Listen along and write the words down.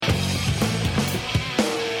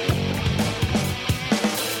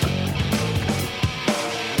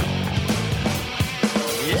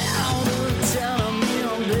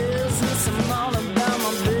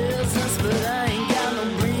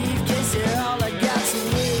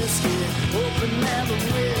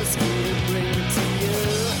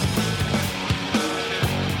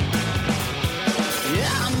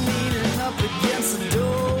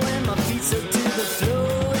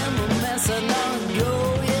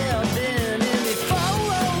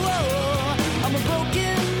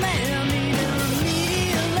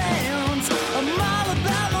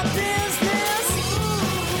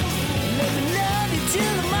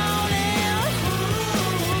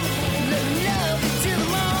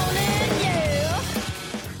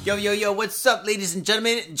Yo, what's up, ladies and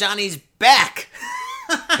gentlemen? Johnny's back!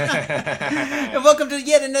 And welcome to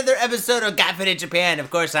yet another episode of Got Fit in Japan.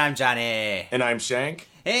 Of course, I'm Johnny. And I'm Shank.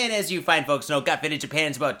 And as you fine folks know, Got Fit in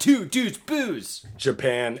Japan is about two dudes booze.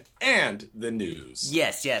 Japan and the news.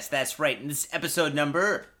 Yes, that's right. And this is episode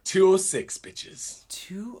number... 206, bitches.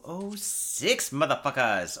 206,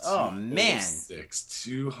 motherfuckers. Oh, man.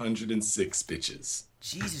 206 bitches.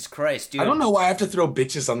 Jesus Christ, dude. I don't know why I have to throw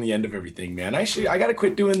bitches on the end of everything, man. I gotta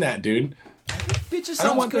quit doing that, dude. Bitches I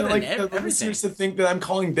don't want good the listeners to think that I'm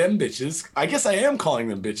calling them bitches. I guess I am calling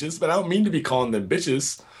them bitches, but I don't mean to be calling them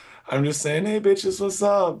bitches. I'm just saying, hey, bitches, what's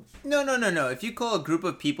up? No. If you call a group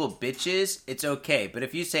of people bitches, it's okay. But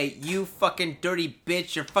if you say, you fucking dirty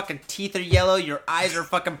bitch, your fucking teeth are yellow, your eyes are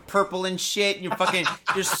fucking purple and shit, and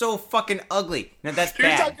you're so fucking ugly. No, that's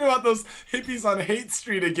bad. You're talking about those hippies on Hate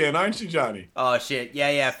Street again, aren't you, Johnny? Oh, shit.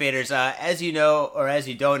 Yeah, faders. As you know, or as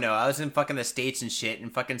you don't know, I was in fucking the States and shit,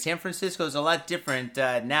 and fucking San Francisco is a lot different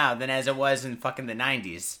now than as it was in fucking the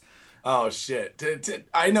 90s. Oh shit!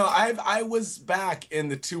 I know. I was back in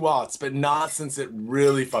the 2000s, but not since it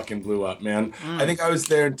really fucking blew up, man. I think I was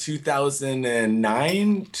there in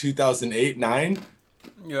 2009, 2008, 9.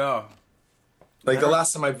 Yeah. Like the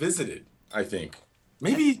last time I visited, I think.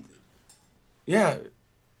 Maybe. Yeah.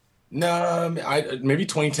 No, maybe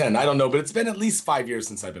 2010. I don't know, but it's been at least 5 years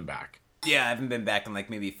since I've been back. Yeah, I haven't been back in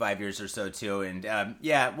like maybe 5 years or so too, and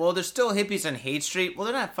well, there's still hippies on Hate Street. Well,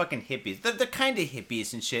 they're not fucking hippies. They're kind of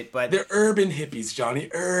hippies and shit, but they're urban hippies,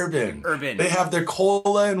 Johnny. Urban. They have their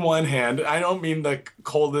cola in one hand. I don't mean the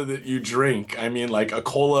cola that you drink. I mean like a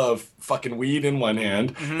cola of fucking weed in one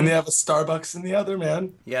hand, and they have a Starbucks in the other,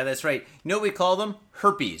 man. Yeah, that's right. You know what we call them?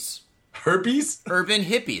 Herpes. Herpes? Urban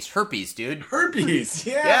hippies. Herpes, dude. Herpes,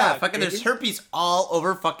 yeah. Yeah, fucking there's herpes all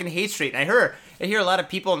over fucking Hate Street. And I hear a lot of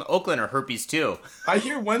people in Oakland are herpes too. I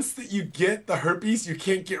hear once that you get the herpes, you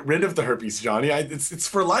can't get rid of the herpes, Johnny. It's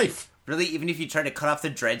for life. Really? Even if you try to cut off the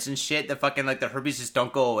dreads and shit, the fucking like the herpes just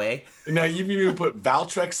don't go away? Now, even if you put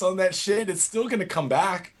Valtrex on that shit, it's still gonna come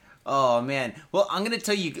back. Oh, man. Well, I'm gonna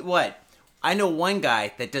tell you what. I know one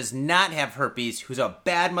guy that does not have herpes, who's a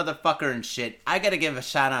bad motherfucker and shit. I gotta give a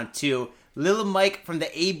shout out to Little Mike from the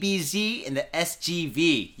ABZ and the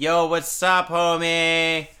SGV. Yo, what's up,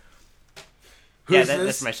 homie? Who's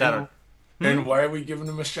that's my shout out. And why are we giving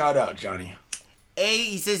him a shout out, Johnny?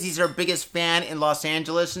 He says he's our biggest fan in Los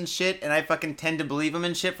Angeles and shit, and I fucking tend to believe him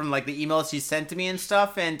and shit from like the emails he sent to me and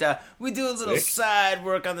stuff, and we do a little side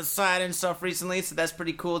work on the side and stuff recently, so that's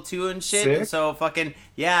pretty cool too and shit. Sick. And so fucking,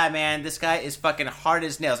 yeah, man, this guy is fucking hard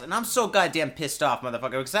as nails, and I'm so goddamn pissed off,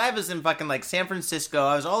 motherfucker, because I was in fucking like San Francisco,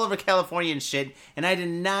 I was all over California and shit, and I did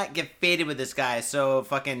not get faded with this guy, so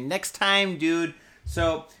fucking next time, dude,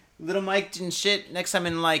 so... Little Mike and shit, next time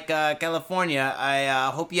in, like, California,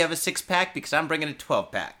 I hope you have a 6-pack because I'm bringing a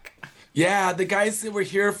 12-pack. Yeah, the guys that were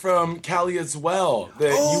here from Cali as well,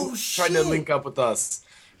 that you tried to link up with us.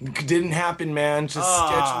 Didn't happen, man. Just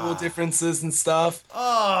schedule differences and stuff.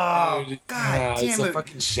 Oh, God damn it. It's a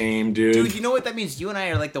fucking shame, dude. Dude, you know what that means? You and I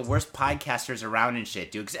are, like, the worst podcasters around and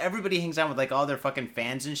shit, dude. Because everybody hangs out with, like, all their fucking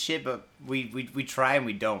fans and shit, but we try and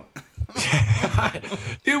we don't.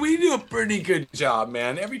 Dude, we do a pretty good job,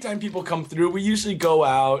 man. Every time people come through, we usually go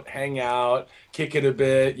out, hang out, kick it a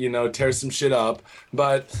bit, tear some shit up.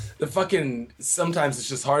 But sometimes it's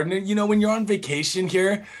just hard. And, when you're on vacation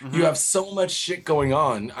here, you have so much shit going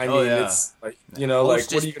on. I mean, it's like, like, what are you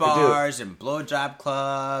going to do? Bars and blowjob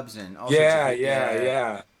clubs and all sorts of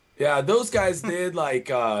Yeah, those guys did,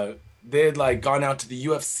 they had gone out to the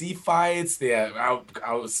UFC fights. They had out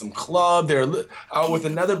with some club. They were out with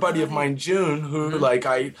another buddy of mine, June, who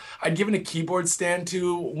I'd given a keyboard stand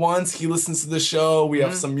to once. He listens to the show. We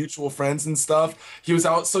have some mutual friends and stuff. He was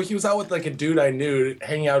out with like a dude I knew,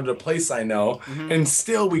 hanging out at a place I know, and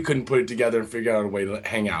still we couldn't put it together and figure out a way to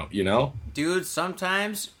hang out. Dude,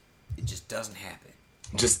 sometimes it just doesn't happen.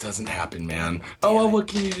 Just doesn't happen, man. What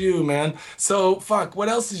can you do, man? So what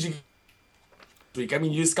else did you? Week. I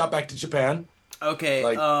mean, you just got back to Japan. Okay,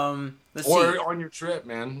 let's see. Or on your trip,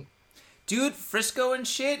 man. Dude, Frisco and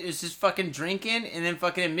shit, it was just fucking drinking, and then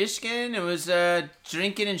fucking in Michigan, it was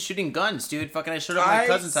drinking and shooting guns, dude. Fucking I showed up at my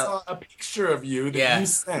cousin's house. I saw a picture of you that you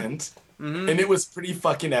sent, and it was pretty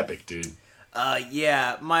fucking epic, dude.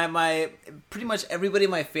 Yeah, my pretty much everybody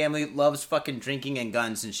in my family loves fucking drinking and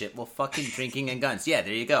guns and shit. Well, fucking drinking and guns. Yeah,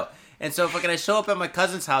 there you go. And so fucking I show up at my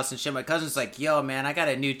cousin's house and shit. My cousin's like, yo, man, I got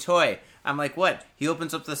a new toy. I'm like, what? He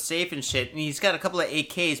opens up the safe and shit, and he's got a couple of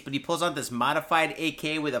AKs, but he pulls out this modified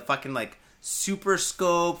AK with a fucking, like, super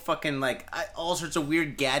scope, fucking, like, all sorts of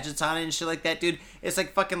weird gadgets on it and shit like that, dude. It's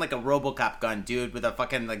like fucking like a RoboCop gun, dude, with a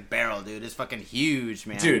fucking, like, barrel, dude. It's fucking huge,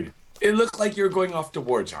 man. Dude, It looked like you were going off to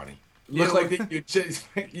war, Johnny. Looked like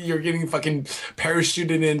that you're getting fucking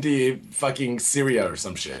parachuted into fucking Syria or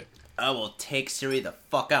some shit. I will take Siri the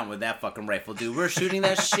fuck out with that fucking rifle, dude. We're shooting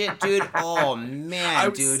that shit, dude. Oh,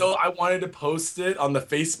 man, dude. I wanted to post it on the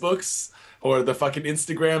Facebooks or the fucking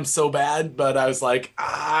Instagram so bad, but I was like,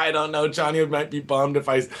 I don't know. Johnny might be bummed if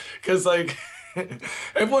because like,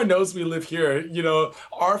 everyone knows we live here. You know,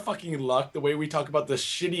 our fucking luck, the way we talk about the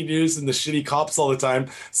shitty news and the shitty cops all the time,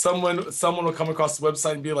 someone will come across the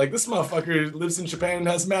website and be like, this motherfucker lives in Japan and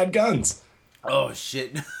has mad guns. Oh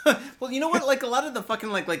shit. Well, you know what? Like a lot of the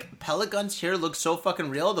fucking like pellet guns here look so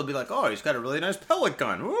fucking real. They'll be like, "Oh, he's got a really nice pellet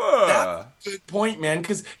gun." Whoa. That's a good point, man.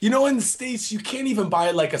 Because you know, in the States, you can't even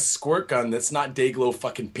buy like a squirt gun that's not day glow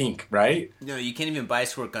fucking pink, right? No, you can't even buy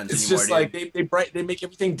squirt guns it's anymore. It's just like they make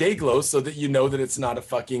everything day glow so that you know that it's not a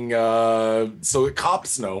fucking so that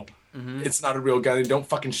cops know. Mm-hmm. It's not a real gun and don't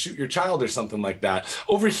fucking shoot your child or something like that.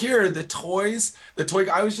 Over here, the toy,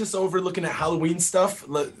 I was just over looking at Halloween stuff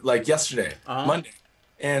like yesterday, Monday.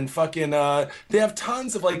 And fucking, they have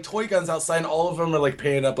tons of like toy guns outside and all of them are like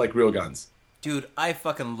painted up like real guns. Dude, I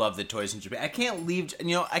fucking love the toys in Japan. I can't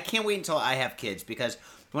wait until I have kids because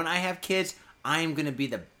when I have kids, I'm going to be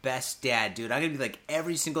the best dad, dude. I'm going to be like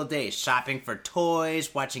every single day shopping for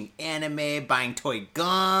toys, watching anime, buying toy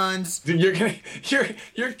guns. Dude,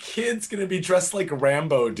 your kid's going to be dressed like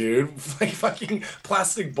Rambo, dude. Like fucking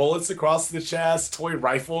plastic bullets across the chest, toy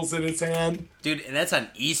rifles in his hand. Dude, and that's on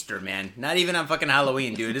Easter, man. Not even on fucking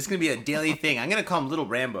Halloween, dude. It's going to be a daily thing. I'm going to call him Little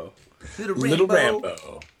Rambo. Little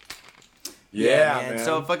Rambo. Yeah, man.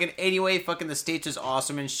 So fucking anyway, fucking the States is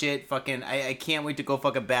awesome and shit. Fucking I can't wait to go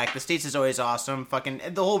fucking back. The States is always awesome. Fucking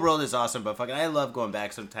the whole world is awesome, but fucking I love going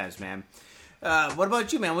back sometimes, man. What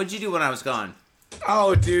about you, man? What'd you do when I was gone?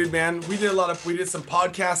 Oh, dude, man, we did some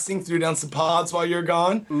podcasting, threw down some pods while you're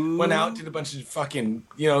gone. Ooh. Went out, did a bunch of fucking,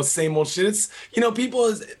 same old shit. It's,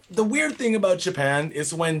 the weird thing about Japan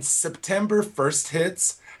is when September 1st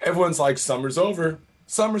hits, everyone's like, summer's over.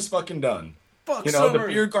 Summer's fucking done. Summer.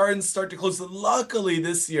 The beer gardens start to close. Luckily,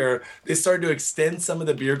 this year they started to extend some of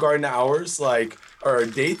the beer garden hours, or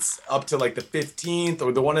dates, up to like the 15th,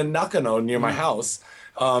 or the one in Nakano near my house.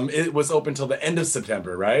 It was open till the end of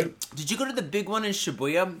September, right? Did you go to the big one in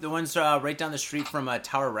Shibuya? The one's right down the street from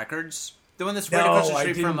Tower Records? The one that's right across the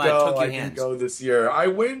street from Tokyo Hands. I didn't go this year. I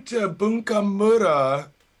went to Bunkamura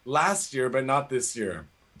last year, but not this year.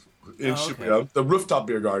 In Shibuya, the rooftop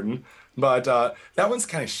beer garden. But that one's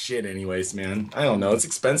kind of shit anyways, man. I don't know. It's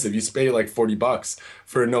expensive. You pay like $40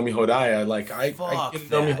 for a Nomi Hodai. I get a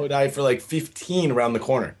Nomi Hodai for like $15 around the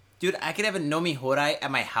corner. Dude, I could have a Nomi Hodai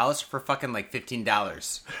at my house for fucking like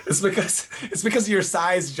 $15. It's because of your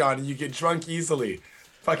size, Johnny. You get drunk easily.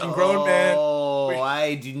 Fucking grown man. Oh,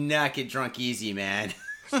 I do not get drunk easy, man.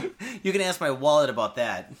 You can ask my wallet about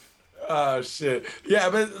that. Oh, shit. Yeah,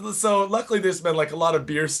 but so luckily there's been like a lot of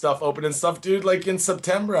beer stuff open and stuff, dude. Like in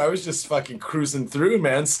September, I was just fucking cruising through,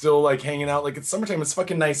 man. Still like hanging out. Like it's summertime. It's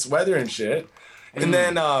fucking nice weather and shit. And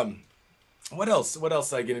then, what else? What else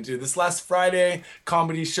did I get into? This last Friday,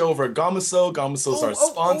 comedy show over at Gamuso. Gamuso's our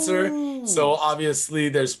sponsor. So obviously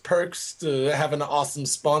there's perks to having an awesome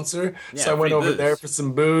sponsor. Yeah, so I went over there for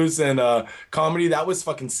some booze and comedy. That was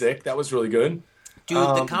fucking sick. That was really good. Dude,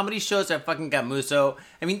 the comedy shows at fucking Gamuso.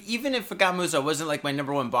 I mean, even if Gamuso wasn't like my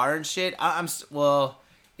number one bar and shit,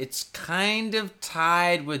 it's kind of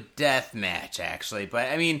tied with Deathmatch, actually. But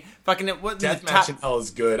I mean, fucking Deathmatch in hell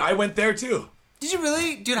is good. I went there too. Did you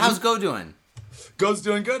really? Dude, how's Go doing? Go's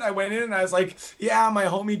doing good. I went in and I was like, yeah, my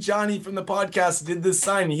homie Johnny from the podcast did this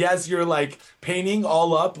sign. He has your like painting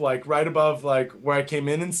all up, like right above like where I came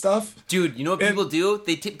in and stuff. Dude, you know what people do?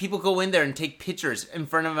 People go in there and take pictures in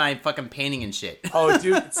front of my fucking painting and shit. Oh,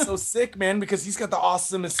 dude, it's so sick, man, because he's got the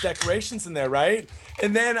awesomest decorations in there, right?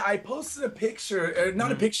 And then I posted a picture,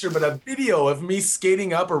 not a picture, but a video of me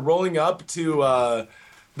skating up or rolling up to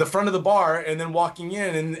the front of the bar and then walking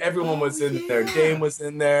in, and everyone was in there. Dame was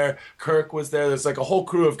in there. Kirk was there. There's like a whole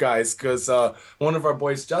crew of guys because one of our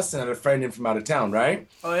boys, Justin, had a friend in from out of town, right?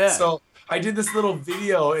 Oh, yeah. So I did this little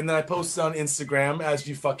video and then I posted on Instagram, as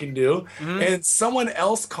you fucking do. Mm-hmm. And someone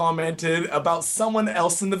else commented about someone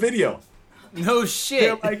else in the video. No shit.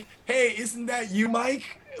 They're like, hey, isn't that you,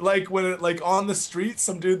 Mike? Like when on the street,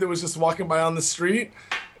 some dude that was just walking by on the street.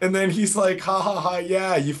 And then he's like, ha ha ha,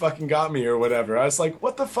 yeah, you fucking got me or whatever. I was like,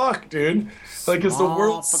 what the fuck, dude? Like, is the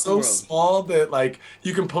world so small that, like,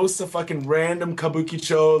 you can post a fucking random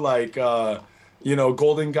Kabukicho, like,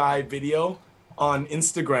 Golden Guy video on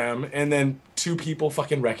Instagram and then two people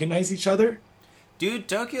fucking recognize each other? Dude,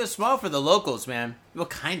 Tokyo's small for the locals, man. Well,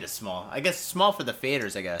 kind of small. I guess small for the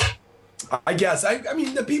faders, I guess. I guess. I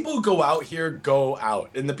mean, the people who go out here go out.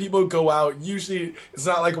 And the people who go out, usually, it's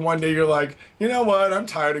not like one day you're like, you know what? I'm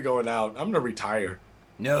tired of going out. I'm going to retire.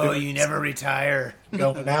 No, you never retire.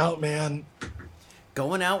 Going out, man.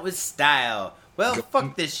 Going out with style. Well,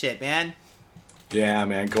 fuck this shit, man. Yeah,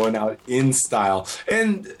 man, going out in style.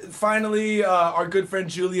 And finally, our good friend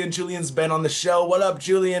Julian. Julian's been on the show. What up,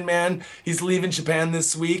 Julian, man? He's leaving Japan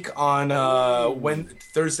this week on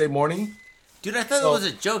Thursday morning. Dude, I thought that was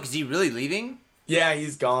a joke. Is he really leaving? Yeah,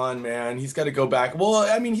 he's gone, man. He's got to go back. Well,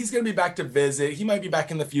 I mean, he's going to be back to visit. He might be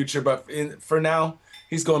back in the future, but for now,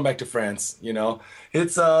 he's going back to France, you know?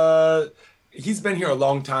 It's, he's been here a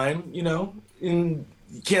long time, you know? And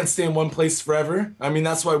you can't stay in one place forever. I mean,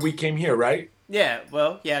 that's why we came here, right? Yeah,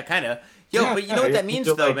 well, yeah, kind of. Yo, yeah, but you know what that means,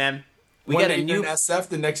 though, like, man? We got a new in SF.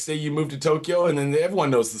 The next day, you move to Tokyo, and then everyone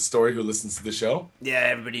knows the story who listens to the show. Yeah,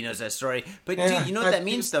 everybody knows that story. But dude, you know what that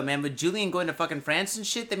means, though, man? With Julian going to fucking France and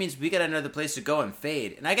shit, that means we got another place to go and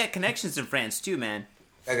fade. And I got connections in France too, man.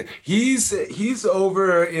 He's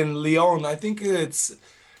over in Lyon. I think it's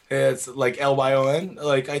like Lyon.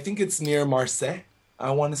 Like I think it's near Marseille.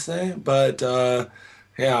 I want to say, but.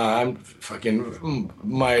 Yeah, I'm fucking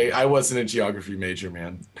I wasn't a geography major,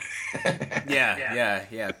 man. yeah.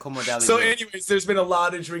 So anyways, there's been a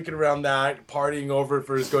lot of drinking around that, partying over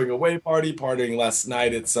for his going away party, partying last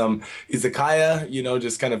night at some izakaya, you know,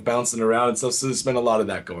 just kind of bouncing around and stuff. So there's been a lot of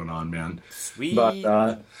that going on, man. Sweet.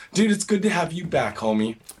 But dude, it's good to have you back,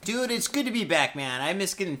 homie. Dude, it's good to be back, man. I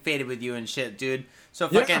miss getting faded with you and shit, dude. So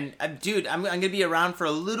fucking, dude, I'm gonna be around for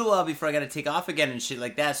a little while before I gotta take off again and shit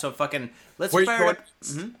like that. So fucking, let's fire up.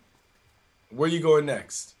 Where you going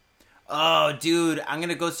next? Oh, dude, I'm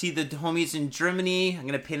gonna go see the homies in Germany. I'm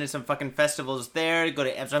gonna paint in some fucking festivals there. Go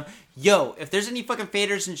to Amsterdam. Yo, if there's any fucking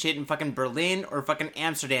faders and shit in fucking Berlin or fucking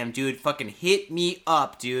Amsterdam, dude, fucking hit me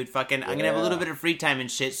up, dude. Fucking, I'm gonna have a little bit of free time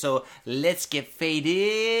and shit. So let's get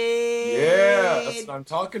faded. Yeah, that's what I'm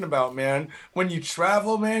talking about, man. When you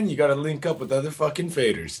travel, man, you gotta link up with other fucking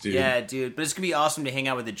faders, dude. Yeah, dude. But it's gonna be awesome to hang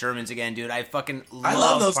out with the Germans again, dude. I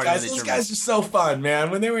love those guys. Those guys are so fun,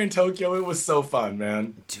 man. When they were in Tokyo, it was so fun,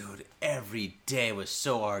 man. Dude. Every day was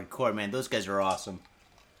so hardcore, man. Those guys are awesome.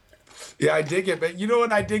 Yeah, I dig it. But you know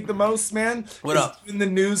what I dig the most, man? What up? In the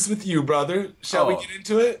news with you, brother. Shall we get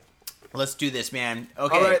into it? Let's do this, man.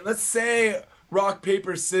 Okay. All right, let's say rock,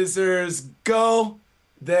 paper, scissors, go.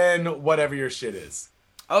 Then whatever your shit is.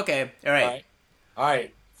 Okay, all right. All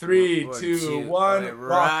right. 3, 2, 1. Right.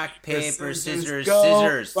 Rock, paper, scissors,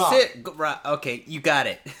 scissors. Okay, you got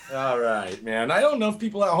it. All right, man. I don't know if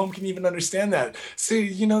people at home can even understand that. See,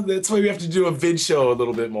 you know, that's why we have to do a vid show a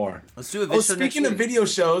little bit more. Let's do a vid show. Speaking of video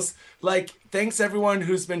shows, like, thanks everyone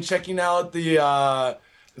who's been checking out the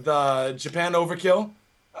Japan Overkill.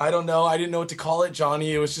 I don't know. I didn't know what to call it,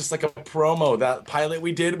 Johnny. It was just like a promo, that pilot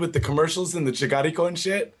we did with the commercials and the Chigariko and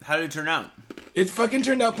shit. How did it turn out? It fucking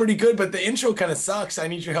turned out pretty good, but the intro kind of sucks. I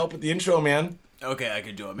need your help with the intro, man. Okay, I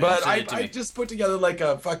can do it, man. But I just put together like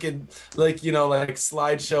a fucking, like, you know, like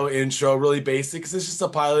slideshow intro, really basic, because it's just a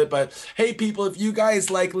pilot. But hey, people, if you guys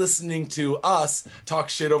like listening to us talk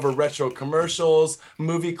shit over retro commercials,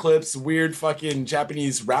 movie clips, weird fucking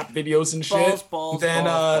Japanese rap videos and shit, then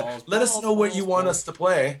let us know what you want us to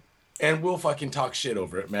play. And we'll fucking talk shit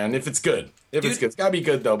over it, man. If it's good. It's good. It's gotta be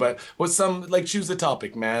good, though. But with some, like, choose a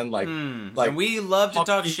topic, man. Like and we love to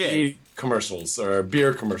talk shit. Commercials or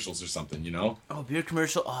beer commercials or something, you know? Oh, beer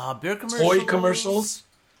commercial. Oh, beer commercials. Toy commercials.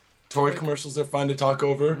 Toy commercials are fun to talk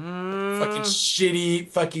over. Fucking shitty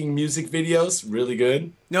fucking music videos. Really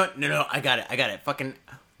good. No. I got it. Fucking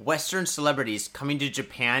Western celebrities coming to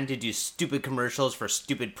Japan to do stupid commercials for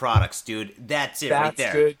stupid products, dude. That's right there.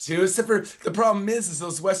 That's good, too. Except for the problem is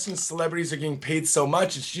those Western celebrities are getting paid so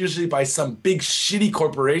much, it's usually by some big shitty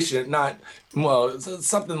corporation, not, well,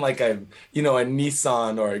 something like a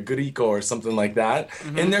Nissan or a Griko or something like that.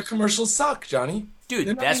 And their commercials suck, Johnny.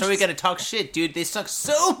 Dude, that's why we gotta talk shit, dude. They suck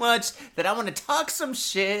so much that I want to talk some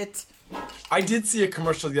shit. I did see a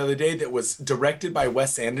commercial the other day that was directed by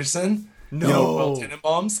Wes Anderson. No. You know, Will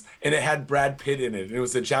Tenenbaums, and it had Brad Pitt in it. And it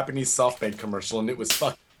was a Japanese SoftBank commercial, and it was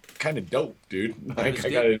kind of dope, dude. Like, I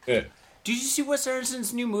gotta admit. Did you see Wes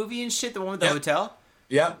Anderson's new movie and shit, the one with the hotel?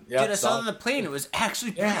 Yeah. Dude, I saw it on the plane. It was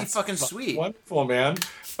actually pretty fucking sweet. Wonderful, man.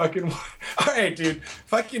 Fucking. All right, dude.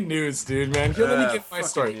 Fucking news, dude, man. Here, let me get my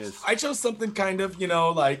story. News. I chose something kind of,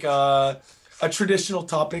 like a traditional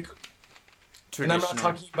topic. And I'm not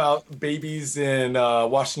talking about babies in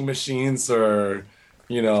washing machines or...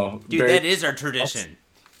 dude, that is our tradition.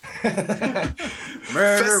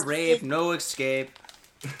 Murder, rape, no escape.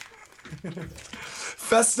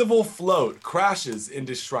 Festival float crashes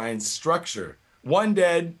into shrine structure. 1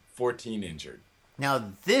 dead, 14 injured.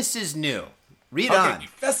 Now this is new. Read Okay, on.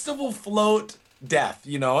 festival float death.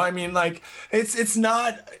 I mean, like it's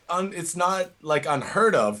not like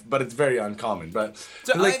unheard of, but it's very uncommon. But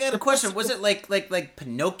So like, I got a question. Was it like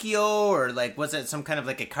Pinocchio, or like was it some kind of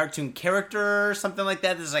like a cartoon character or something like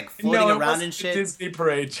that that's like floating around and shit? Disney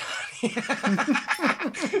parade, Johnny.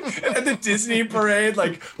 At the Disney parade,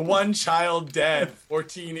 like one child dead,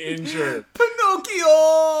 14 injured.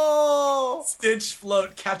 Pinocchio! Stitch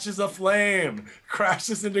float catches a flame,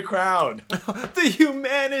 crashes into crowd. The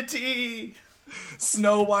humanity!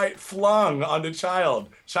 Snow White flung onto child.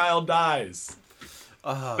 Child dies.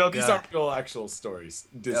 Oh, No, these God. aren't actual stories.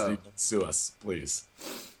 Disney, don't sue us, please.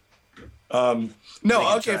 They No,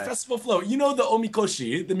 can okay, try. festival float. The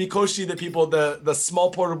omikoshi, the mikoshi that people, the small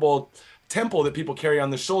portable temple that people carry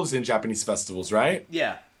on their shoulders in Japanese festivals, right?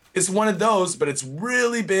 Yeah. It's one of those, but it's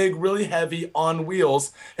really big, really heavy, on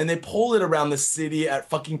wheels, and they pull it around the city at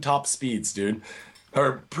fucking top speeds, dude.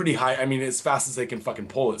 Or pretty high. I mean, as fast as they can fucking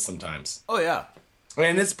pull it sometimes. Oh, yeah.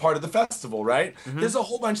 And it's part of the festival, right? There's a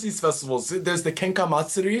whole bunch of these festivals. There's the Kenka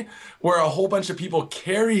Matsuri, where a whole bunch of people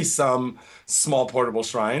carry some small portable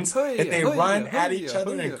shrines, and they run at each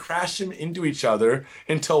other and crash them into each other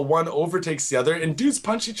until one overtakes the other, and dudes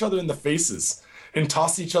punch each other in the faces and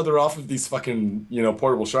toss each other off of these fucking,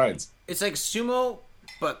 portable shrines. It's like sumo,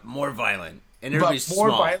 but more violent. And But everybody's more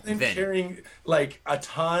small. violent, then. carrying like a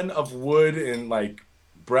ton of wood and like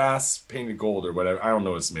brass painted gold or whatever. I don't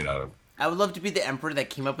know what it's made out of. I would love to be the emperor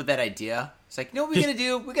that came up with that idea. It's like, you know what we're gonna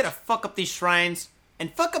do? We're gonna fuck up these shrines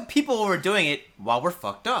and fuck up people who are doing it while we're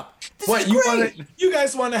fucked up. This is great. You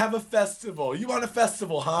guys want to have a festival? You want a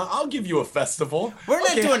festival, huh? I'll give you a festival. We're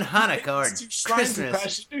not Okay, doing Hanukkah or let's do shrines and Christmas.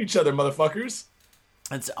 crash into each other, motherfuckers.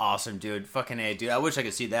 That's awesome, dude. Fucking A, dude. I wish I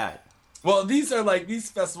could see that. Well, these are like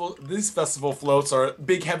these festival floats are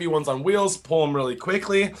big, heavy ones on wheels. Pull them really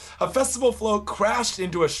quickly. A festival float crashed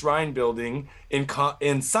into a shrine building in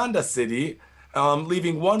Sanda City,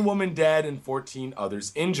 leaving one woman dead and 14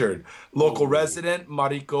 others injured. Local resident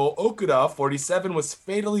Mariko Okuda, 47, was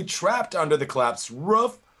fatally trapped under the collapsed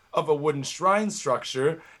roof of a wooden shrine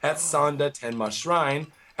structure at Sanda Tenma Shrine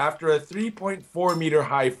after a 3.4 meter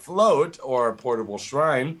high float, or portable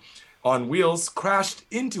shrine, on wheels crashed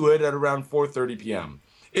into it at around 4:30 p.m.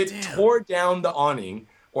 It tore down the awning,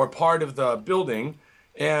 or part of the building,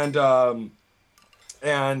 and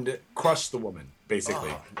crushed the woman, basically.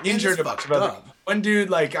 Injured a bunch of other. One dude,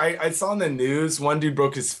 like I saw in the news, one dude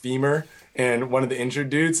broke his femur, and one of the injured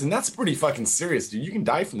dudes, and that's pretty fucking serious, dude. You can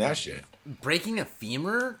die from that shit. Breaking a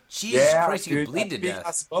femur? Jesus Christ, you could bleed to death.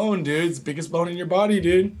 Biggest bone, dude. It's the biggest bone in your body,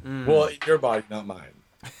 dude. Well, in your body, not mine.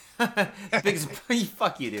 Biggest,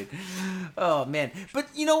 fuck you, dude. Oh man, but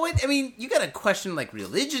you know what? I mean, you gotta question like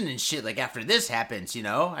religion and shit. Like after this happens,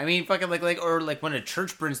 I mean, fucking or like when a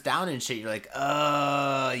church burns down and shit, you're like,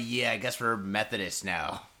 yeah, I guess we're Methodist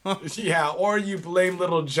now. Yeah, or you blame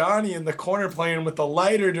little Johnny in the corner playing with the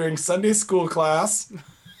lighter during Sunday school class.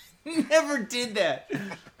 Never did that.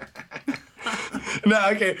 No,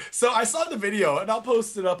 okay. So I saw the video, and I'll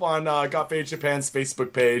post it up on Got Fade Japan's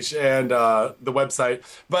Facebook page and the website.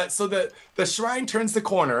 But so the shrine turns the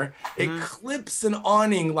corner, it clips an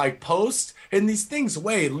awning like post, and these things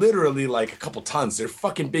weigh literally like a couple tons. They're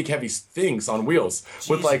fucking big, heavy things on wheels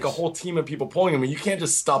with like a whole team of people pulling them. And you can't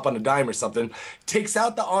just stop on a dime or something. Takes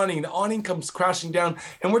out the awning comes crashing down,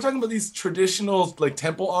 and we're talking about these traditional like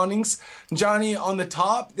temple awnings. Johnny, on the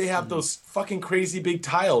top, they have those fucking crazy big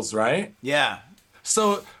tiles, right? Yeah.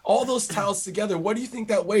 So all those tiles together, what do you think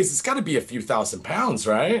that weighs? It's got to be a few thousand pounds,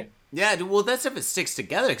 right? Yeah, dude, well, that's if it sticks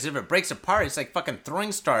together, because if it breaks apart, it's like fucking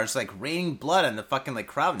throwing stars, like raining blood on the fucking, like,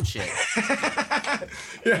 crowd and shit.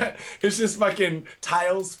 Yeah, it's just fucking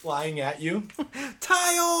tiles flying at you.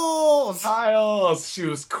 Tiles! Tiles! She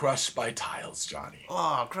was crushed by tiles, Johnny.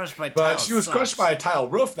 Oh, crushed by But tiles. she was crushed by a tile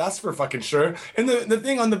roof, that's for fucking sure. And the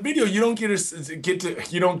thing on the video, you don't get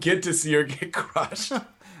to see her get crushed.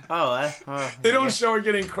 They don't show her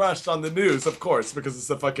getting crushed on the news, of course, because it's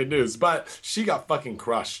the fucking news. But she got fucking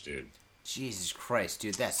crushed, dude. Jesus Christ,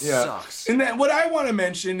 dude, that sucks. And then what I want to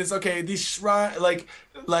mention is, okay, these shrine, like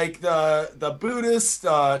the Buddhist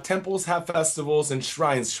temples have festivals, and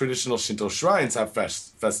shrines, traditional Shinto shrines have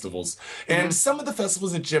festivals. And some of the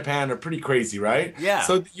festivals in Japan are pretty crazy, right? Yeah.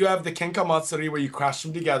 So you have the Kenka Matsuri, where you crash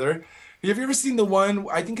them together. Have you ever seen the one,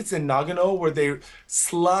 I think it's in Nagano, where they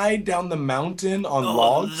slide down the mountain on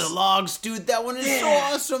logs? The logs, dude, that one is so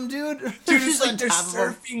awesome, dude. Dude, it's like they're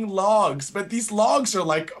surfing logs, but these logs are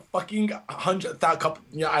like fucking 100, couple,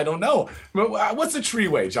 I don't know. What's a tree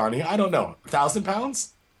weigh, Johnny? I don't know. 1,000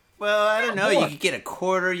 pounds? Well, I don't know. More. You could get a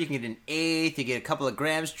quarter, you can get an eighth, you get a couple of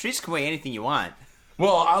grams. Trees can weigh anything you want.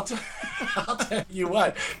 Well, I'll tell you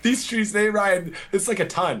what. These trees, they ride, it's like a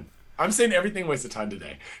ton. I'm saying everything weighs a ton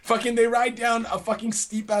today. Fucking, they ride down a fucking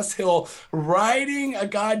steep ass hill, riding a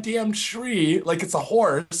goddamn tree like it's a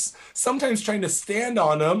horse, sometimes trying to stand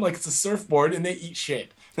on them like it's a surfboard, and they eat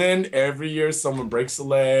shit. Then every year someone breaks a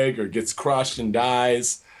leg or gets crushed and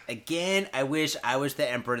dies. Again, I wish I was the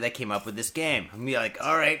emperor that came up with this game. I'm gonna be like,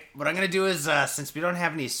 all right, what I'm gonna do is, since we don't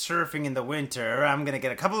have any surfing in the winter, I'm gonna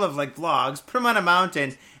get a couple of like logs, put them on a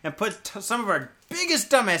mountain, and put some of our biggest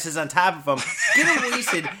dumbasses on top of them, get them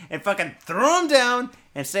wasted, and fucking throw them down,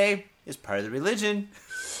 and say it's part of the religion.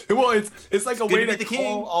 Well, it's like a way to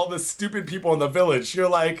call all the stupid people in the village. You're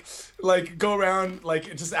like go around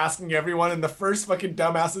like just asking everyone, and the first fucking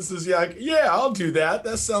dumbasses is like, yeah, I'll do that.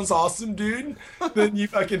 That sounds awesome, dude. Then you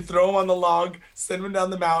fucking throw him on the log, send him down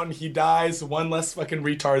the mountain. He dies. One less fucking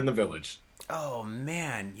retard in the village. Oh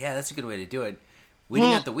man, yeah, that's a good way to do it.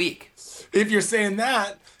 Weeding out the weak. If you're saying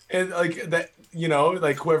that, and like that, you know,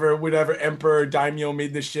 like whatever emperor daimyo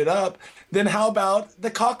made this shit up, then how about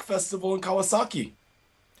the cock festival in Kawasaki?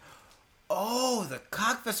 Oh, the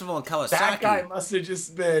cock festival in Kawasaki. That guy must have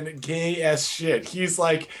just been gay as shit. He's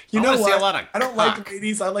like, you know what? I don't like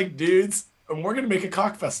ladies. I like dudes. And we're going to make a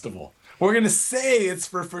cock festival. We're going to say it's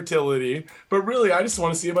for fertility. But really, I just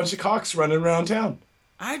want to see a bunch of cocks running around town.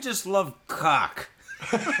 I just love cock.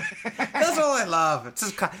 That's all I love. It's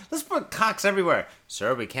just cock. Let's put cocks everywhere.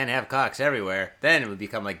 Sir, we can't have cocks everywhere. Then it would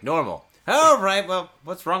become like normal. All right, well,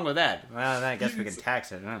 what's wrong with that? Well, I guess we can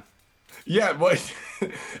tax it, huh? Yeah, but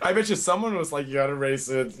I bet you someone was like, you gotta raise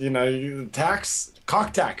it, you know,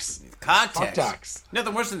 cock tax. Cock tax.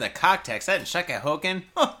 Nothing worse than the cock tax. That in Shaka-Hoken.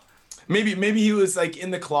 Huh. Maybe he was like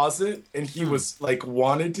in the closet and he was like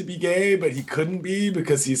wanted to be gay, but he couldn't be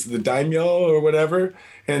because he's the daimyo or whatever.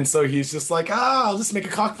 And so he's just like, I'll just make a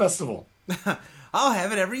cock festival. I'll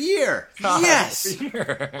have it every year. Yes. Every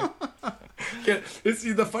year.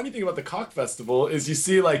 The funny thing about the cock festival is you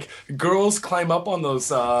see like girls climb up on those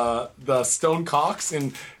the stone cocks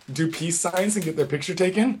and do peace signs and get their picture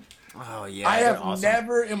taken. Oh yeah, I have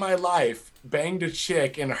never in my life banged a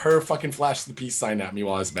chick and her fucking flashed the peace sign at me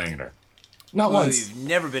while I was banging her. Not once. You've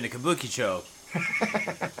never been to Kabuki show.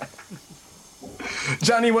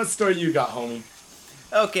 Johnny, what story you got, homie?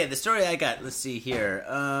 Okay, the story I got. Let's see here.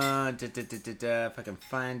 If I can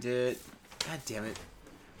find it. God damn it.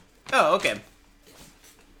 Oh, okay.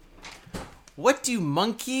 What do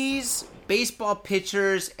monkeys, baseball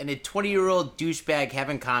pitchers, and a 20-year-old douchebag have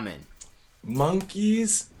in common?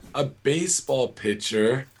 Monkeys, a baseball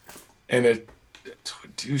pitcher, and a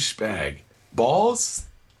douchebag. Balls?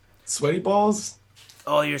 Sweaty balls?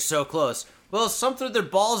 Oh, you're so close. Well, some throw their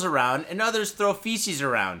balls around, and others throw feces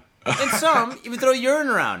around. And some even throw urine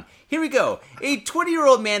around. Here we go. A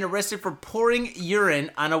 20-year-old man arrested for pouring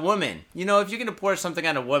urine on a woman. You know, if you're going to pour something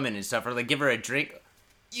on a woman and stuff, or like give her a drink,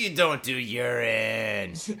 you don't do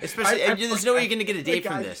urine. Especially, there's no way you're going to get a date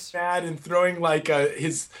from this. Mad and throwing like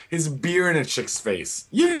his beer in a chick's face.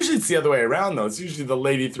 Usually it's the other way around, though. It's usually the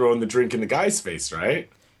lady throwing the drink in the guy's face, right?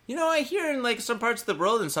 You know, I hear in like some parts of the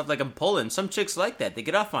world and stuff, like in Poland, some chicks like that. They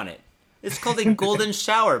get off on it. It's called a golden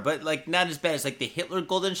shower, but like not as bad as like the Hitler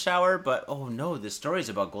golden shower. But oh no, the story's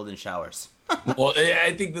about golden showers. Well,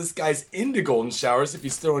 I think this guy's into golden showers if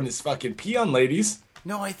he's throwing his fucking pee on ladies.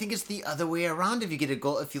 No, I think it's the other way around. If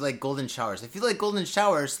you like golden showers, if you like golden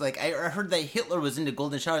showers, like I heard that Hitler was into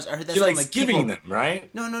golden showers. I heard that's like giving them,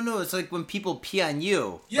 right? No. It's like when people pee on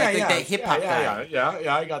you. Yeah, like that hip hop guy.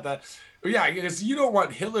 Yeah. I got that. Yeah, because you don't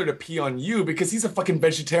want Hitler to pee on you because he's a fucking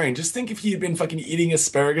vegetarian. Just think if he had been fucking eating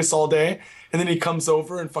asparagus all day and then he comes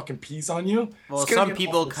over and fucking pees on you. Well, some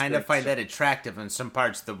people kind of find that attractive in some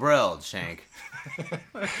parts of the world, Shank.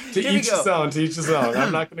 To each his own.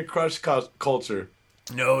 I'm not going to crush culture.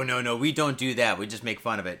 No, we don't do that. We just make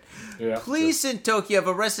fun of it. Yeah, Police in Tokyo have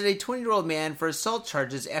arrested a 20-year-old man for assault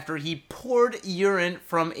charges after he poured urine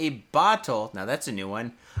from a bottle, now that's a new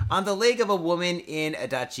one, on the leg of a woman in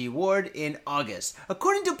Adachi Ward in August.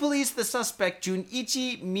 According to police, the suspect,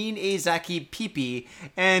 Junichi Minezaki Pipi,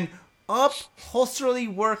 an upholstery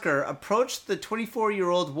worker, approached the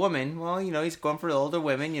 24-year-old woman. Well, you know, he's going for the older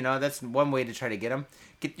women. You know, that's one way to try to get him.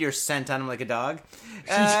 Get your scent on him like a dog.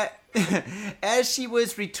 As she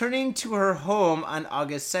was returning to her home on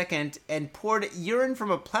August 2nd and poured urine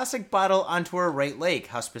from a plastic bottle onto her right leg.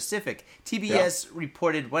 How specific. TBS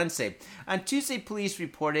reported Wednesday. On Tuesday, police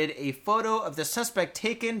reported a photo of the suspect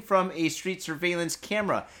taken from a street surveillance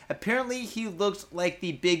camera. Apparently, he looked like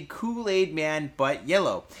the big Kool-Aid man, but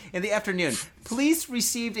yellow. In the afternoon, police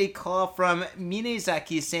received a call from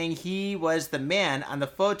Minezaki saying he was the man on the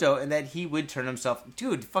photo and that he would turn himself...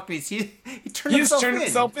 Dude, fucking... He turned himself in. He's turned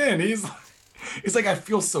himself in. It's like I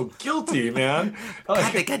feel so guilty, man.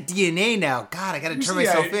 God, they got DNA now. God, I gotta turn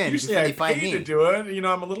myself in Usually before I they find pay me. to do it.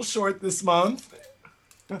 I'm a little short this month.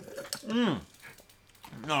 Oh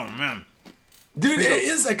man, Dude, it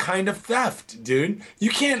is a kind of theft, dude. You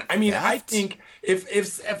can't. I mean, I theft? think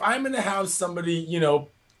if I'm gonna have somebody,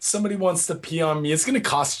 somebody wants to pee on me, it's gonna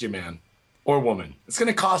cost you, man, or woman. It's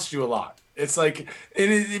gonna cost you a lot. It's like,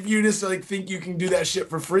 if you just like think you can do that shit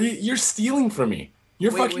for free, you're stealing from me.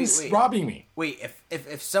 You're fucking robbing me. Wait,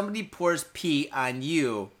 if somebody pours pee on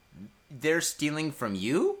you, they're stealing from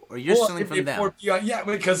you, or you're stealing from them? Yeah,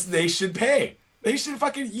 because they should pay. They should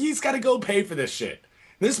he's got to go pay for this shit.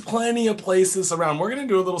 There's plenty of places around. We're going to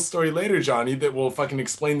do a little story later, Johnny, that will fucking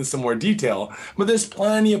explain this in more detail. But there's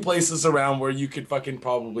plenty of places around where you could fucking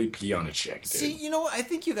probably pee on a chick, dude. See, you know what? I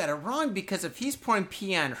think you got it wrong, because if he's pouring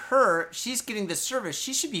pee on her, she's getting the service.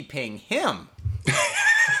 She should be paying him.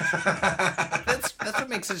 That's what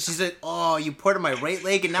makes sense. She's like, oh, you poured on my right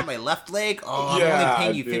leg and not my left leg? Oh, I'm only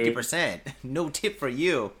paying you 50%. No tip for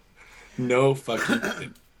you. No fucking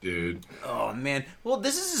tip, dude. Oh, man. Well,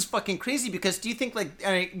 this is just fucking crazy, because do you think,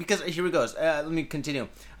 because here it goes. Let me continue.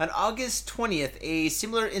 On August 20th, a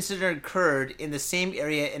similar incident occurred in the same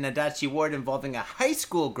area in Adachi Ward involving a high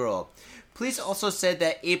school girl. Police also said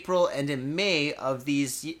that April and in May of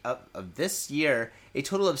this year, a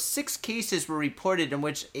total of 6 cases were reported in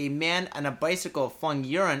which a man on a bicycle flung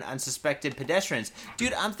urine on suspected pedestrians.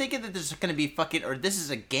 Dude, I'm thinking that there's going to be or this is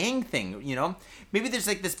a gang thing, Maybe there's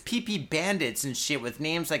like this pee-pee bandits and shit with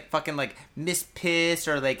names like fucking like Miss Piss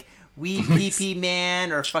or like Wee Pee-Pee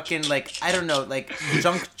Man or fucking like, I don't know, like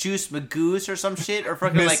Junk Juice Magoose or some shit, or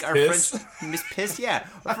fucking like our French Miss Piss, yeah.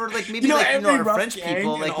 Or for like maybe our French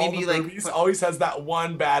people, like maybe like always has that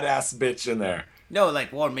one badass bitch in there. No,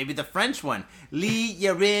 like, well, maybe the French one, Li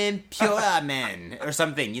Yarin Pure Man or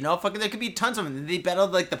something, fucking there could be tons of them. They battle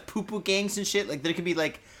like the poo-poo gangs and shit. Like there could be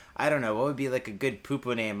like, I don't know, what would be like a good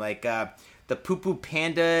poo-poo name, like the Poo-Poo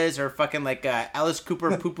Pandas, or fucking like Alice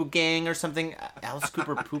Cooper Poo-Poo Gang or something. Alice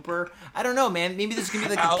Cooper Pooper? I don't know, man. Maybe this is going to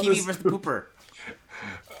be like the Pee-Wee versus the Pooper.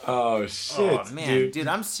 Oh, shit. Oh, man. Dude,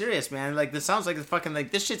 I'm serious, man. Like, this sounds like it's fucking,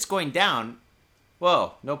 like, this shit's going down.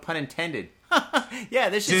 Whoa, no pun intended. Yeah,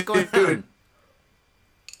 this shit's going down.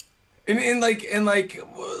 And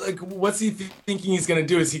what's he thinking he's gonna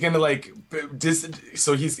do? Is he gonna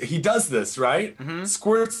so he does this, right? Mm-hmm.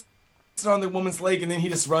 Squirts on the woman's leg and then he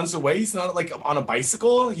just runs away. He's not like on a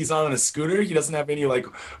bicycle. He's not on a scooter. He doesn't have any like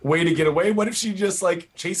way to get away. What if she just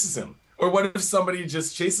like chases him? Or what if somebody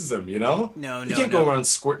just chases him? No. You can't go around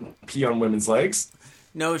squirting pee on women's legs.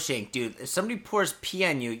 No, Shank, dude. If somebody pours pee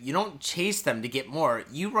on you, you don't chase them to get more.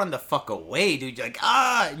 You run the fuck away, dude. You're like,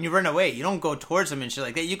 and you run away. You don't go towards them and shit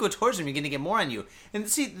like that. You go towards them, you're gonna get more on you. And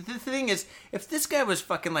see, the thing is, if this guy was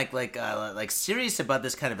fucking like serious about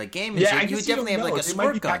this kind of a game and shit, you would definitely have like a squirt gun. They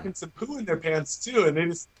might be packing some poo in their pants too, and they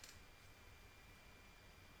just.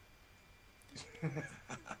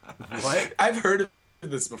 What? I've heard of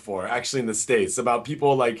this before, actually, in the States, about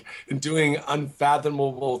people like doing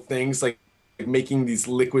unfathomable things, like making these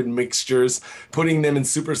liquid mixtures, putting them in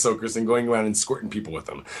super soakers and going around and squirting people with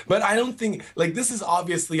them. But I don't think, this is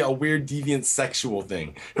obviously a weird deviant sexual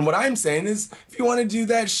thing. And what I'm saying is, if you want to do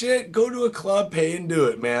that shit, go to a club, pay and do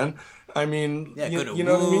it, man. I mean, yeah, you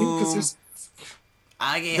know what I mean? Because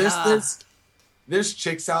there's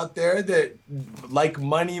chicks out there that like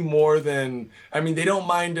money more than, they don't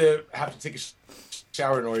mind to have to take a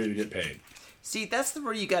shower in order to get paid. See, that's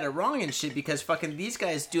where you got it wrong and shit, because fucking these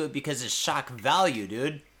guys do it because it's shock value,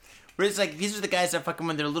 dude. Where it's like, these are the guys that fucking,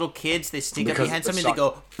 when they're little kids, they sneak up behind somebody and they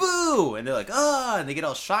go, boo! And they're like, and they get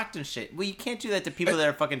all shocked and shit. Well, you can't do that to people that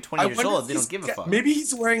are fucking 20 years old. They don't give a fuck. Maybe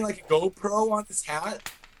he's wearing like a GoPro on his hat.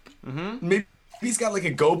 Mm-hmm. Maybe he's got like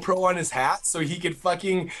a GoPro on his hat so he could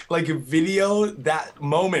fucking like video that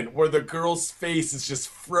moment where the girl's face is just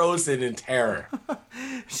frozen in terror.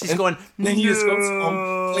 She's going, then he just goes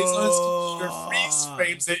home, plays on his computer, freeze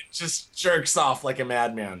frames it, and just jerks off like a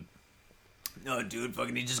madman. No, dude,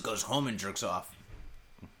 fucking he just goes home and jerks off.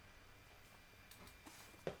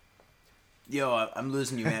 Yo, I'm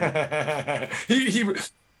losing you, man. he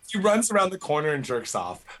runs around the corner and jerks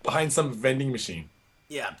off behind some vending machine.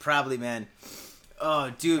 Yeah, probably, man.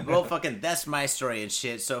 Oh, dude, well, fucking, that's my story and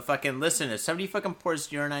shit. So, fucking, listen, if somebody fucking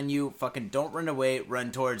pours urine on you, fucking don't run away,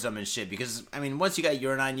 run towards them and shit. Because, once you got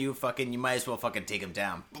urine on you, fucking, you might as well fucking take them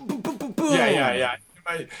down. Boom, boom, boom, boom. Yeah.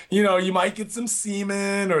 You might get some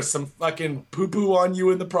semen or some fucking poo-poo on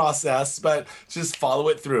you in the process, but just follow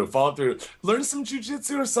it through. Learn some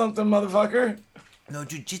jujitsu or something, motherfucker. No,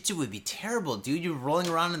 jujitsu would be terrible, dude. You're rolling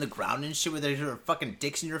around on the ground and shit with their fucking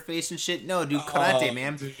dicks in your face and shit. No, dude, karate,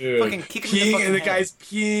 man. Dude. Fucking kick him in the Peeing, fucking and the head. guy's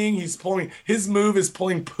peeing. He's pulling. His move is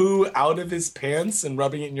pulling poo out of his pants and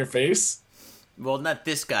rubbing it in your face. Well, not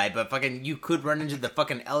this guy, but fucking you could run into the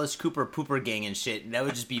fucking Ellis Cooper pooper gang and shit, and that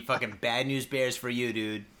would just be fucking bad news bears for you,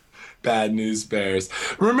 dude. Bad news bears.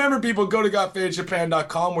 Remember, people, go to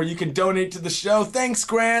gotfadedjapan.com where you can donate to the show. Thanks,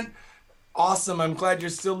 Grant. Awesome. I'm glad you're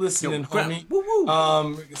still listening, homie.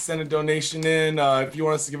 Woo-woo. Send a donation in. If you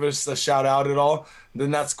want us to give us a shout out at all,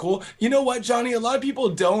 then that's cool. You know what, Johnny? A lot of people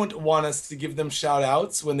don't want us to give them shout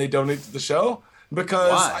outs when they donate to the show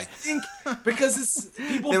because Why? I think because it's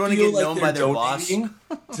people They wanna feel get like known they're by their boss. donating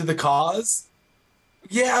to the cause.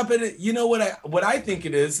 Yeah, but you know what I think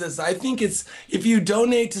it is I think it's if you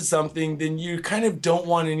donate to something, then you kind of don't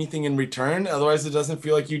want anything in return. Otherwise, it doesn't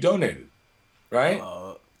feel like you donated, right?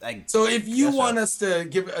 So if you want us to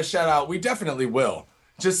give a shout out, we definitely will.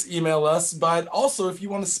 Just email us. But also, if you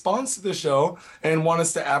want to sponsor the show and want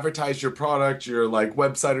us to advertise your product, your like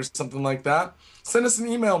website or something like that, send us an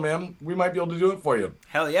email, man. We might be able to do it for you.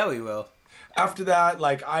 Hell yeah, we will. After that,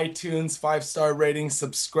 like iTunes, 5-star rating,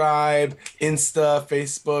 subscribe, Insta,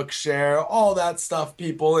 Facebook, share, all that stuff,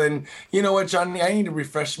 people. And you know what, Johnny? I need to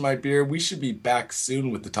refresh my beer. We should be back soon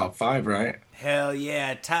with the top 5, right? Hell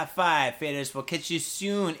yeah, top 5 faders. We'll catch you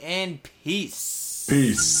soon, and peace.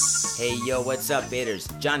 Peace. Hey yo, what's up,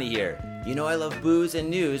 faders? Johnny here. You know I love booze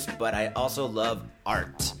and news, but I also love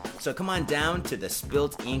art. So come on down to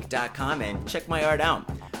thespiltink.com and check my art out.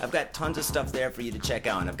 I've got tons of stuff there for you to check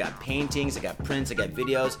out. I've got paintings, I got prints, I got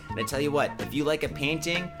videos, and I tell you what, if you like a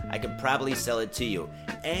painting, I could probably sell it to you.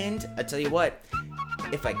 And I tell you what,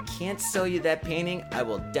 if I can't sell you that painting, I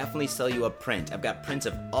will definitely sell you a print. I've got prints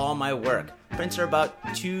of all my work. Prints are about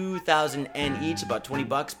 2,000 N each, about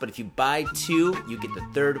 $20, but if you buy 2, you get the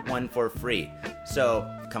third one for free. So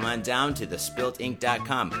come on down to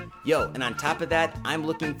thespiltink.com. Yo, and on top of that, I'm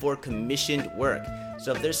looking for commissioned work.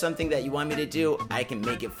 So if there's something that you want me to do, I can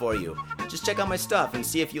make it for you. Just check out my stuff and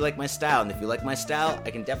see if you like my style. And if you like my style,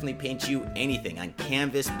 I can definitely paint you anything on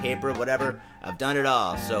canvas, paper, whatever. I've done it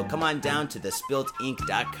all. So come on down to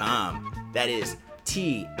thespiltink.com. That is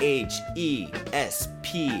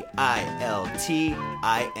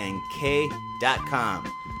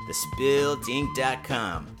THESPILTINK.com.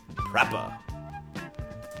 Thespiltink.com. Proper.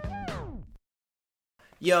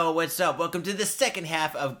 Yo, what's up? Welcome to the second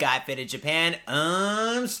half of Got Faded Japan.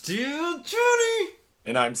 I'm still Johnny.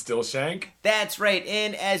 And I'm still Shank. That's right,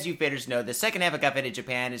 and as you faders know, the second half of Got Faded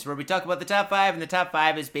Japan is where we talk about the top 5, and the top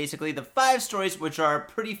 5 is basically the 5 stories which are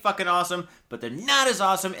pretty fucking awesome, but they're not as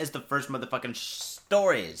awesome as the first motherfucking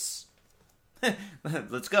stories.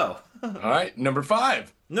 Let's go. Alright, number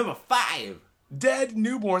 5. Number 5. Dead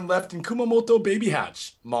newborn left in Kumamoto baby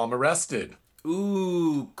hatch. Mom arrested.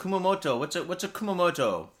 Ooh, Kumamoto. What's a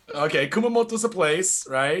Kumamoto? Okay, Kumamoto's a place,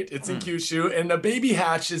 right? It's in Kyushu, and a baby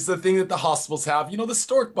hatch is the thing that the hospitals have. You know, the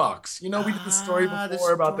stork box. You know, we did the story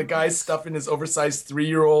before about the guy stuffing his oversized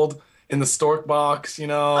 3-year-old in the stork box, you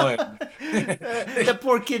know. And the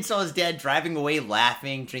poor kid saw his dad driving away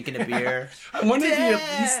laughing, drinking a beer. I wonder if he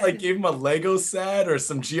at least like gave him a Lego set or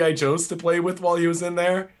some G.I. Joes to play with while he was in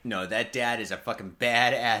there. No, that dad is a fucking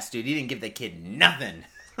badass, dude. He didn't give the kid nothing.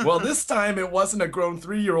 Well, this time it wasn't a grown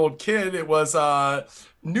 3-year-old kid. It was a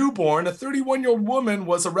newborn. A 31-year-old woman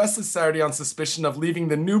was arrested Saturday on suspicion of leaving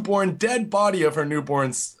the newborn dead body of her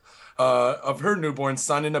newborn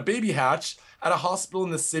son in a baby hatch at a hospital in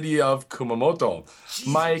the city of Kumamoto.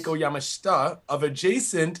 Maeko Yamashita of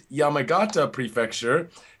adjacent Yamagata Prefecture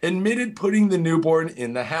admitted putting the newborn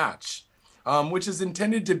in the hatch. Which is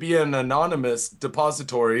intended to be an anonymous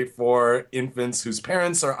depository for infants whose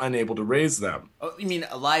parents are unable to raise them. Oh, you mean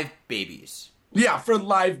alive babies? Yeah, for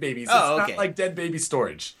live babies. Oh, it's okay. not like dead baby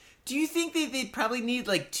storage. Do you think they'd probably need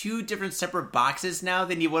like 2 different separate boxes now?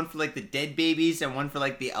 They need one for like the dead babies and one for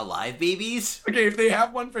like the alive babies? Okay, if they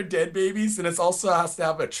have one for dead babies, then it also has to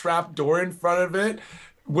have a trap door in front of it.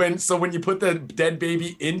 When you put the dead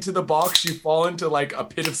baby into the box, you fall into like a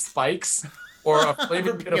pit of spikes. Or a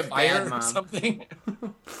flaming pit of fire or something.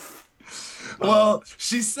 Well,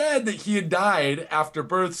 she said that he had died after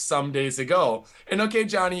birth some days ago. And okay,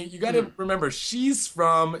 Johnny, you got to remember, she's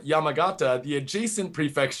from Yamagata, the adjacent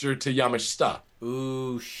prefecture to Yamashita.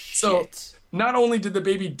 Ooh, shit. So not only did the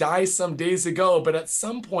baby die some days ago, but at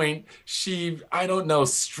some point she, I don't know,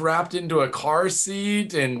 strapped it into a car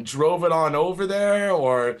seat and drove it on over there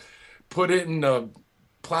or put it in a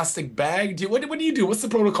plastic bag. What do you do? What's the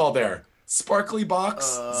protocol there? Sparkly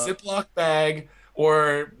box, Ziploc bag,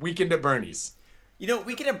 or Weekend at Bernie's? You know,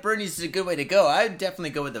 Weekend at Bernie's is a good way to go. I would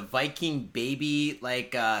definitely go with a Viking baby,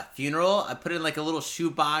 like, funeral. I put it in, like, a little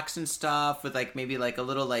shoebox and stuff with, like, maybe, like, a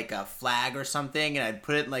little, like, a flag or something, and I'd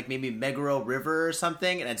put it in, like, maybe Meguro River or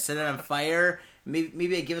something, and I'd set it on fire.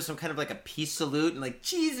 Maybe I'd give it some kind of, like, a peace salute and, like,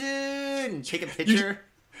 cheese it, and take a picture.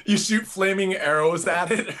 You shoot flaming arrows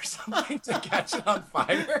at it or something to catch it on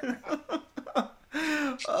fire?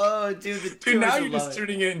 Oh, dude, now you're just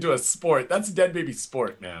turning it into a sport. That's dead baby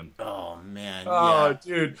sport, man. Oh, man. Oh, yeah.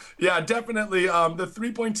 dude. Yeah, definitely. The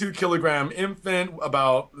 3.2 kilogram infant,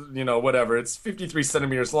 about, whatever. It's 53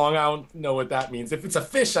 centimeters long. I don't know what that means. If it's a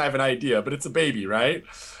fish, I have an idea, but it's a baby, right?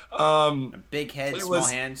 A big head, small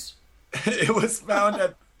hands. It was found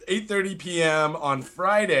at 8:30 p.m. on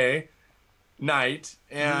Friday night,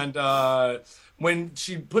 and when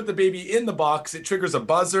she put the baby in the box, it triggers a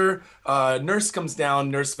buzzer. Nurse comes down.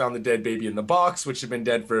 Nurse found the dead baby in the box, which had been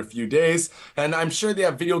dead for a few days. And I'm sure they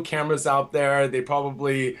have video cameras out there. They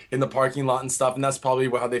probably in the parking lot and stuff. And that's probably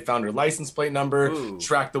how they found her license plate number,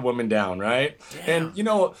 tracked the woman down, right? Damn.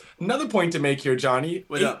 And, another point to make here, Johnny,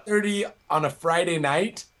 8:30 on a Friday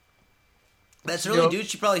night. That's early, dude.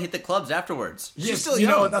 She probably hit the clubs afterwards. She's Yes, still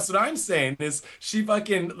young. that's what I'm saying, is she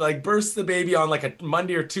fucking, bursts the baby on, a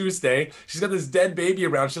Monday or Tuesday. She's got this dead baby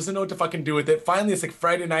around. She doesn't know what to fucking do with it. Finally, it's,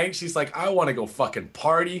 Friday night. She's like, I want to go fucking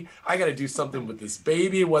party. I got to do something with this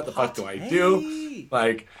baby. What the fuck do I do?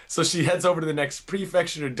 So she heads over to the next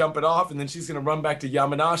prefecture to dump it off, and then she's going to run back to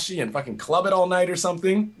Yamanashi and fucking club it all night or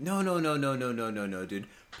something. No, dude.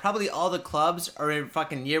 Probably all the clubs are in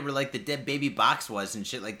fucking near where, the dead baby box was and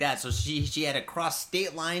shit like that. So she had to cross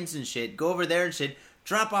state lines and shit, go over there and shit,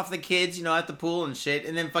 drop off the kids, at the pool and shit,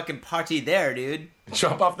 and then fucking party there, dude.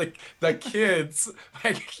 Drop off the kids,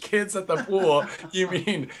 kids at the pool. You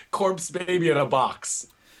mean corpse baby in a box?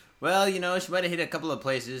 Well, she might have hit a couple of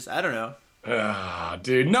places. I don't know.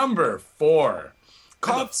 Dude. Number 4.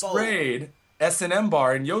 Cops raid S&M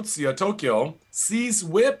bar in Yotsuya, Tokyo. Seize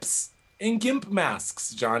whips and gimp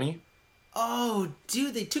masks, Johnny. Oh,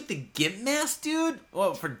 dude, they took the gimp mask, dude?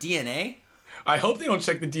 What, for DNA? I hope they don't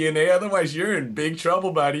check the DNA, otherwise you're in big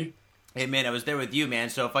trouble, buddy. Hey, man, I was there with you,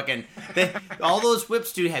 man, so fucking... all those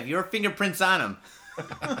whips, dude, have your fingerprints on them.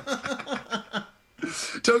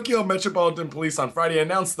 Tokyo Metropolitan Police on Friday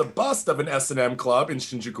announced the bust of an S&M club in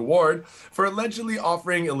Shinjuku Ward for allegedly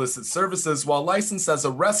offering illicit services while licensed as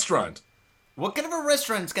a restaurant. What kind of a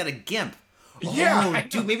restaurant's got a gimp? Yeah,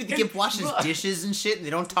 dude, maybe the gimp washes dishes and shit and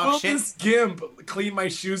they don't talk shit. This gimp clean my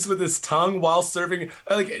shoes with his tongue while serving.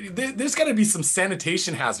 There's got to be some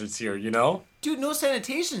sanitation hazards here, Dude, no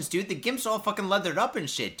sanitations, dude. The gimp's all fucking leathered up and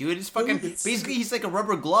shit, dude. It's fucking... basically, he's like a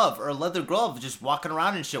rubber glove or a leather glove just walking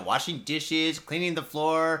around and shit, washing dishes, cleaning the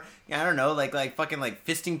floor. I don't know, like fucking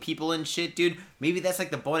fisting people and shit, dude. Maybe that's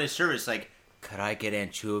the bonus service, could I get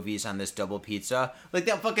anchovies on this double pizza? Like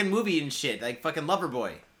that fucking movie and shit, fucking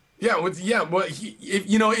Loverboy.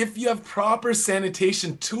 If you have proper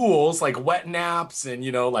sanitation tools like wet naps and,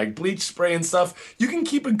 bleach spray and stuff, you can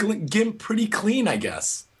keep a gimp pretty clean, I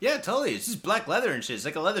guess. Yeah, totally. It's just black leather and shit. It's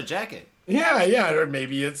like a leather jacket. Yeah. Or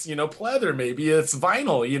maybe it's, pleather. Maybe it's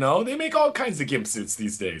vinyl, They make all kinds of gimp suits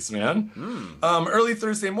these days, man. Early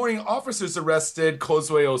Thursday morning, officers arrested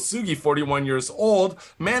Kozue Osugi, 41 years old,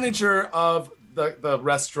 manager of the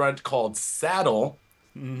restaurant called Saddle.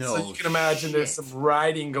 No, so you can imagine there's some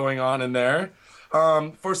riding going on in there.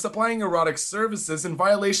 For supplying erotic services in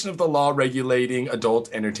violation of the law regulating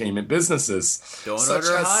adult entertainment businesses. Don't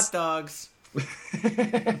order hot dogs.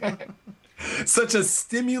 Such as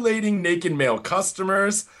stimulating naked male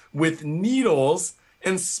customers with needles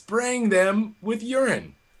and spraying them with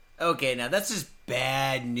urine. Okay, now that's just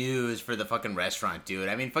bad news for the fucking restaurant, dude.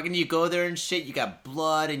 I mean, fucking you go there and shit, you got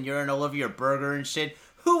blood and urine all over your burger and shit.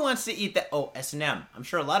 Who wants to eat that? Oh, S&M. I'm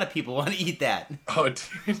sure a lot of people want to eat that. Oh,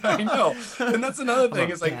 dude, I know. And that's another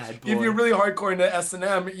thing. It's if you're really hardcore into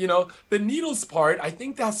S&M, the needles part, I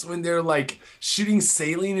think that's when they're shooting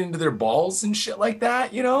saline into their balls and shit like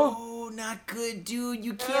that, Oh, not good, dude.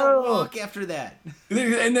 You can't walk after that.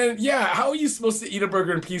 And then, how are you supposed to eat a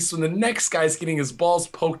burger in peace when the next guy's getting his balls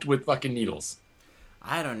poked with fucking needles?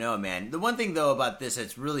 I don't know, man. The one thing, though, about this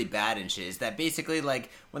that's really bad and shit is that basically,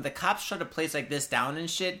 when the cops shut a place like this down and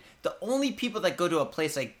shit, the only people that go to a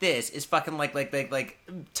place like this is fucking, like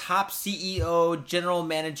top CEO, general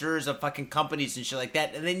managers of fucking companies and shit like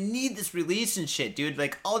that, and they need this release and shit,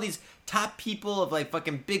 dude. All these top people of,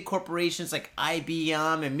 fucking big corporations like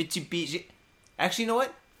IBM and Mitsubishi. Actually, you know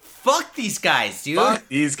what? Fuck these guys, dude. Fuck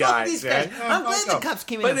these guys, man. Yeah, I'm glad the cops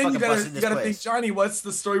came in and fucking busted this place. Think, Johnny, what's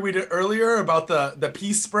the story we did earlier about the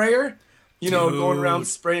pea sprayer? going around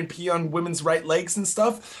spraying pee on women's right legs and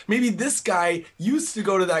stuff. Maybe this guy used to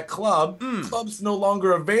go to that club. Club's no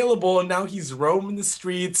longer available, and now he's roaming the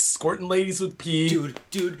streets, squirting ladies with pee.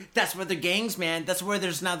 Dude, that's where the gangs, man. That's where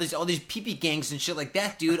there's all these pee-pee gangs and shit like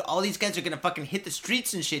that, dude. All these guys are gonna fucking hit the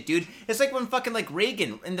streets and shit, dude. It's like when fucking, like,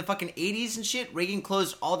 Reagan, in the fucking 80s and shit, Reagan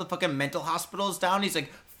closed all the fucking mental hospitals down. He's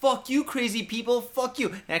like, fuck you, crazy people. Fuck you.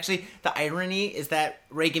 And actually, the irony is that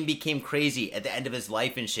Reagan became crazy at the end of his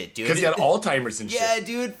life and shit, dude. Because he had Alzheimer's and shit. Yeah,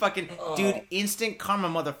 dude. Fucking, dude, instant karma,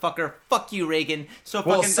 motherfucker. Fuck you, Reagan. So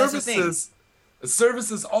fucking, that's the thing.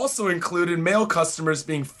 Services also included male customers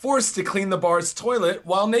being forced to clean the bar's toilet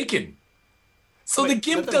while naked. So the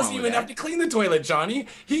gimp doesn't even have to clean the toilet, Johnny.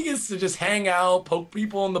 He gets to just hang out, poke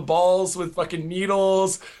people in the balls with fucking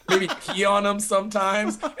needles, maybe pee on them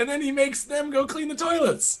sometimes, and then he makes them go clean the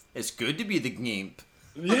toilets. It's good to be the gimp.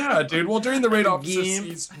 Yeah, dude. Well, during the raid, officers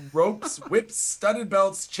seized ropes, whips, studded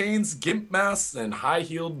belts, chains, gimp masks, and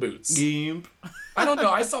high-heeled boots. Gimp. I don't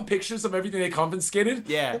know. I saw pictures of everything they confiscated.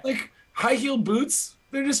 Yeah. But, like, high-heeled boots,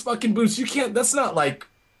 they're just fucking boots. You can't, that's not like...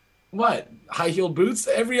 What? High-heeled boots?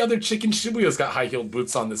 Every other chick in Shibuya's got high-heeled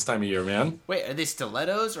boots on this time of year, man. Wait, are they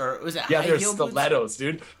stilettos or was it high-heeled boots? Yeah, they're stilettos,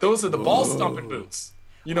 dude. Those are the ball-stomping boots.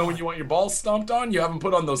 You know, when you want your balls stomped on, you have them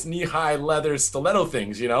put on those knee-high leather stiletto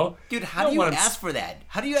things, you know? Dude, how do you ask for that?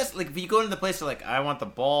 How do you ask, like, if you go into the place, like, I want the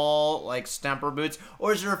ball, like, stamper boots,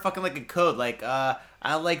 or is there a fucking, like, a code, like,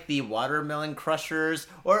 I like the watermelon crushers,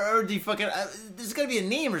 or do you fucking, there's gotta be a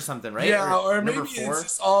name or something, right? Yeah, or maybe it's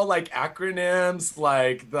just all, like, acronyms,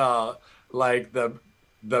 like the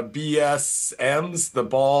BSMs, the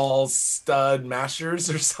ball stud mashers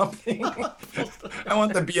or something. I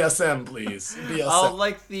want the BSM, please. BSM. I'll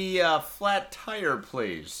like the flat tire,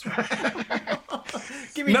 please.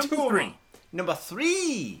 Give me Number 3. Number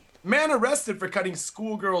 3. Man arrested for cutting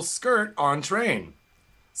schoolgirl's skirt on train.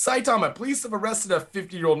 Saitama police have arrested a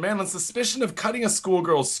 50-year-old man on suspicion of cutting a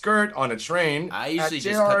schoolgirl's skirt on a train at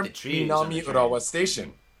JR Minami Urawa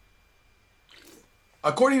Station.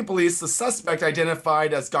 According to police, the suspect,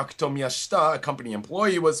 identified as Gakuto Miyashita, a company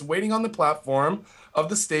employee, was waiting on the platform of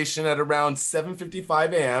the station at around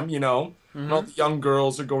 7:55 a.m., you know, when all the young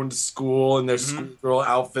girls are going to school in their schoolgirl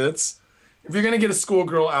outfits. If you're going to get a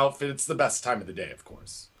schoolgirl outfit, it's the best time of the day, of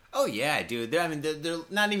course. Oh, yeah, dude. They're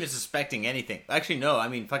not even suspecting anything. Actually, no. I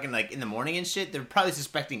mean, fucking, like, in the morning and shit, they're probably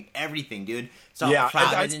suspecting everything, dude. It's all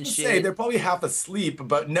crowded and shit. Say, they're probably half asleep,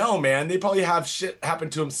 but no, man. They probably have shit happen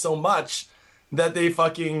to them so much that they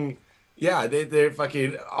fucking, they're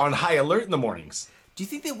fucking on high alert in the mornings. Do you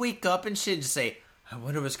think they wake up and shit and just say, I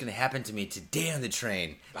wonder what's going to happen to me today on the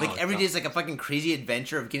train? Like, every day is like a fucking crazy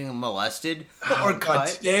adventure of getting molested or cut.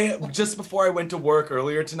 Today, just before I went to work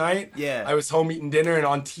earlier tonight, I was home eating dinner, and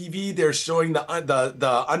on TV, they're showing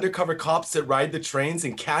the undercover cops that ride the trains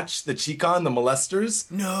and catch the chikan, the molesters.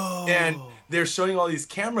 No. And they're showing all these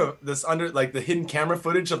the hidden camera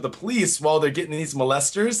footage of the police while they're getting these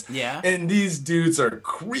molesters. Yeah. And these dudes are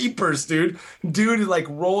creepers, dude. Dude, like,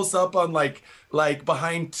 rolls up on, like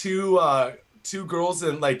behind two girls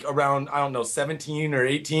in, like, around, I don't know, 17 or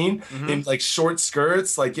 18 in, like, short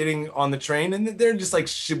skirts, like, getting on the train, and they're just, like,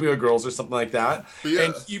 Shibuya girls or something like that. Yeah.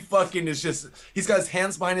 And he fucking is just, he's got his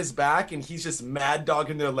hands behind his back, and he's just mad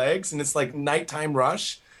dogging their legs, and it's, like, nighttime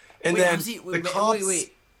rush. And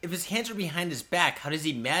wait. If his hands are behind his back, how does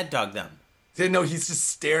he mad dog them? No, he's just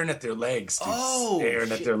staring at their legs, dude.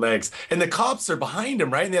 Staring at their legs. And the cops are behind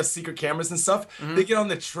him, right? And they have secret cameras and stuff. They get on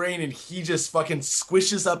the train, and he just fucking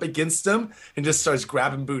squishes up against them and just starts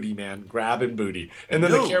grabbing booty, man. Grabbing booty. And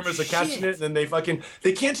then the cameras are catching it, and then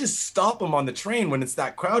they can't just stop him on the train when it's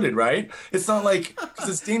that crowded, right? It's not like, because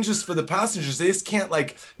it's dangerous for the passengers. They just can't,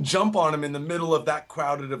 like, jump on him in the middle of that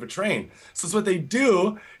crowded of a train. So what they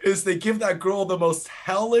do is they give that girl the most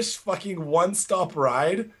hellish fucking one-stop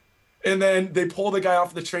ride, and then they pull the guy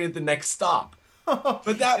off the train at the next stop.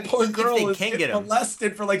 But that poor girl is getting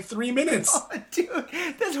molested for like 3 minutes. Oh, dude,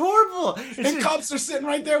 that's horrible. And cops are sitting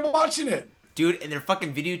right there watching it. Dude, and they're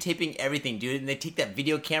fucking videotaping everything, dude. And they take that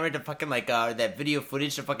video camera to fucking, like, that video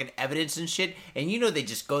footage to fucking evidence and shit. And you know they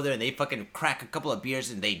just go there and they fucking crack a couple of beers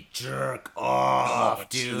and they jerk off,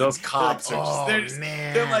 dude. Those cops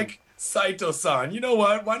they're like, Saito-san, you know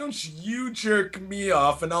what? Why don't you jerk me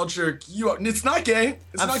off and I'll jerk you off? And it's not gay.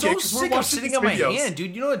 I'm not so gay, sick of sitting on my hand,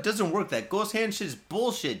 dude. You know it doesn't work. That ghost hand shit is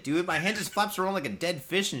bullshit, dude. My hand just flaps around like a dead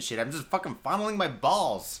fish and shit. I'm just fucking funneling my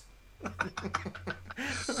balls.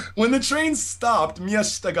 When the train stopped,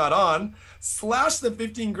 Miyashita got on, slashed the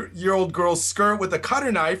 15-year-old girl's skirt with a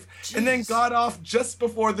cutter knife, and then got off just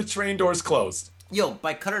before the train doors closed. Yo,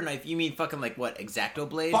 by cutter knife, you mean fucking, like, what, X-Acto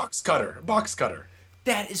blade? Box cutter.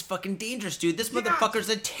 That is fucking dangerous, dude. This motherfucker's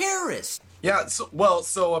a terrorist. Yeah,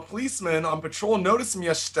 so a policeman on patrol noticed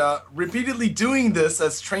Miyashita repeatedly doing this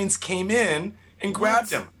as trains came in and grabbed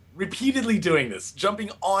him. Repeatedly doing this, jumping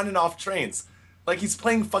on and off trains. Like he's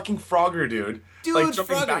playing fucking Frogger, dude. Dude, like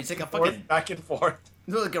jumping Frogger, back he's like and a forth, fucking... back and forth.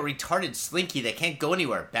 Like a retarded slinky that can't go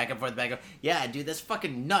anywhere. Back and forth, back and forth. Yeah, dude, that's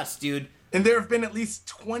fucking nuts, dude. And there have been at least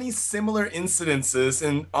 20 similar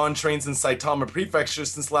incidences on trains in Saitama Prefecture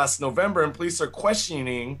since last November, and police are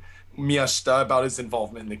questioning Miyashita about his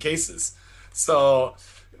involvement in the cases. So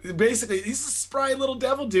basically, he's a spry little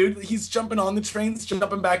devil, dude. He's jumping on the trains,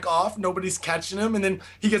 jumping back off. Nobody's catching him, and then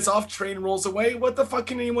he gets off, train rolls away. What the fuck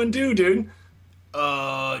can anyone do, dude?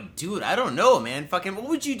 Dude, I don't know, man. Fucking, what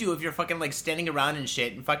would you do if you're fucking, like, standing around and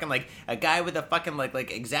shit, and fucking, like, a guy with a fucking, like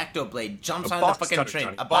X-Acto blade jumps on the fucking train.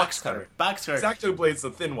 Johnny. A box cutter. Box cutter. X-Acto blade's the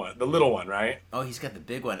thin one, the little one, right? Oh, he's got the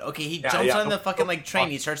big one. Okay, he jumps on the fucking, like, train.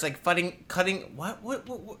 He starts, like, cutting... What?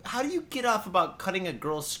 How do you get off about cutting a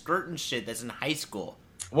girl's skirt and shit that's in high school?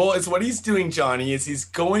 Well, it's what he's doing, Johnny, is he's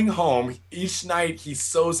going home. Each night, he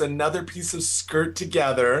sews another piece of skirt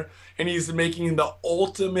together, and he's making the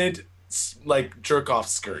ultimate... like jerk-off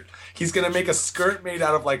skirt. He's gonna make a skirt made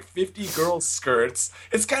out of like 50 girls' skirts.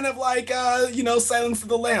 It's kind of like Silence of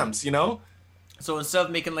the Lambs, you know? So instead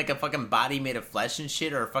of making like a fucking body made of flesh and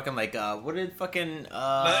shit, or fucking like what did fucking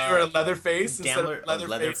or a leather face instead of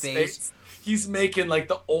leather face, he's making like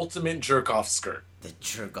the ultimate jerk-off skirt. The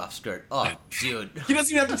jerk-off skirt. Oh, dude. He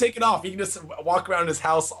doesn't even have to take it off. He can just walk around his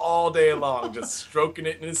house all day long, just stroking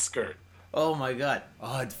it in his skirt. Oh my god.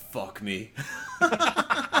 I'd fuck me.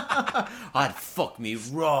 I'd fuck me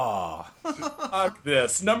raw. Fuck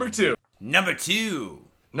this. Number two.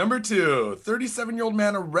 37-year-old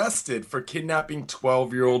man arrested for kidnapping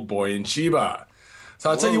 12-year-old boy in Chiba. So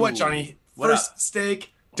I'll tell you what, Johnny. First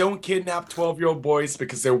mistake, don't kidnap 12-year-old boys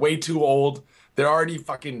because they're way too old. They're already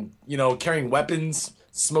fucking, carrying weapons,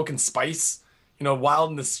 smoking spice,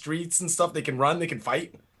 wild in the streets and stuff. They can run, they can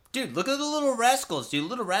fight. Dude, look at the little rascals, dude.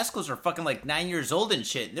 Little rascals are fucking like 9 years old and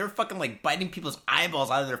shit. They're fucking like biting people's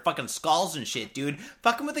eyeballs out of their fucking skulls and shit, dude.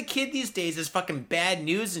 Fucking with a kid these days is fucking bad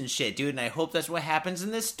news and shit, dude. And I hope that's what happens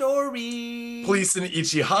in this story. Police in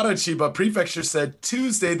Ichihara, Chiba Prefecture said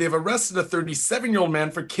Tuesday they've arrested a 37-year-old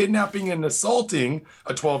man for kidnapping and assaulting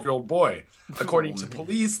a 12-year-old boy. According to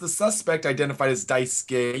police, the suspect, identified as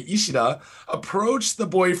Daisuke Ishida, approached the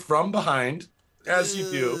boy from behind, as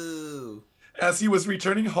you do, as he was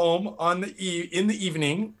returning home in the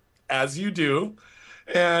evening, as you do,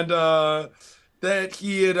 and that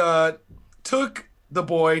he had took the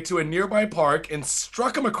boy to a nearby park and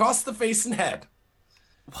struck him across the face and head.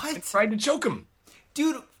 What? And tried to choke him.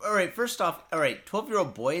 Dude, alright, first off,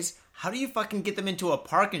 12-year-old boys, how do you fucking get them into a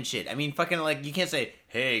park and shit? I mean, fucking, like, you can't say,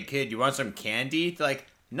 hey, kid, you want some candy? They're like,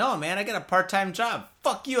 no, man, I got a part-time job.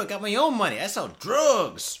 Fuck you, I got my own money. I sell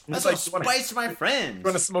drugs. I sell spice to my friends. You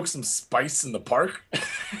want to smoke some spice in the park?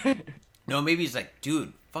 No, maybe he's like,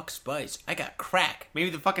 dude, fuck spice. I got crack. Maybe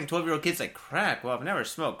the fucking 12-year-old kid's like, crack? Well, I've never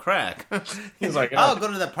smoked crack. He's like, I'll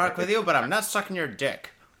go to the park with you, but I'm not sucking your dick.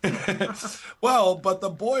 Well, but the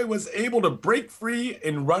boy was able to break free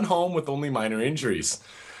and run home with only minor injuries.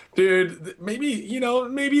 Dude,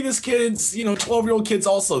 maybe this kid's, 12-year-old kids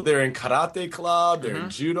also, they're in karate club, they're in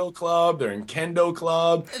judo club, they're in kendo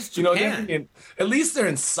club. At least they're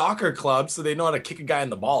in soccer club, so they know how to kick a guy in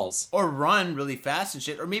the balls. Or run really fast and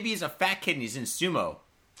shit. Or maybe he's a fat kid and he's in sumo.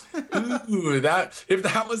 Ooh, if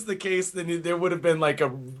that was the case, then there would have been like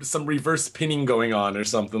some reverse pinning going on or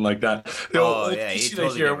something like that. He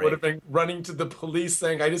totally would have been running to the police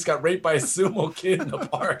saying, "I just got raped by a sumo kid in the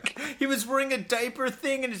park." He was wearing a diaper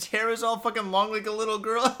thing and his hair was all fucking long like a little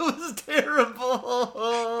girl. It was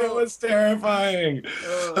terrible. It was terrifying.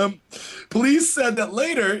 Police said that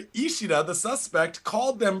later, Ishida, the suspect,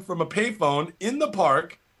 called them from a payphone in the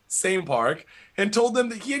park, same park, and told them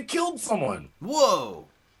that he had killed someone. Whoa.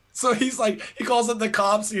 So he's like, he calls up the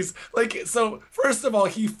cops. He's like, so first of all,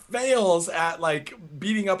 he fails at like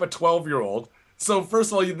beating up a 12-year-old. So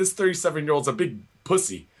first of all, this 37-year-old's a big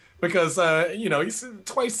pussy because, he's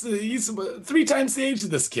 3 times the age of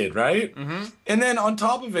this kid, right? Mm-hmm. And then on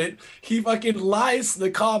top of it, he fucking lies to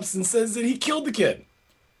the cops and says that he killed the kid.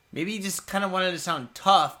 Maybe he just kind of wanted to sound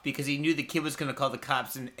tough because he knew the kid was going to call the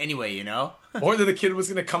cops anyway, Or that the kid was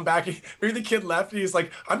going to come back. Maybe the kid left and he's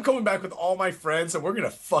like, I'm coming back with all my friends and we're going to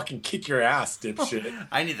fucking kick your ass, dipshit.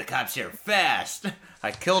 I need the cops here fast.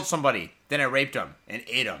 I killed somebody. Then I raped him and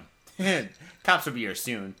ate him. Cops will be here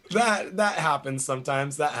soon. That happens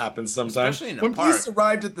sometimes. Especially in a when park. Police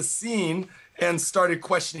arrived at the scene and started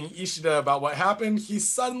questioning Ishida about what happened, he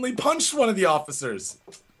suddenly punched one of the officers.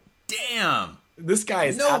 Damn. This guy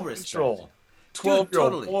is out of control. 12-year-old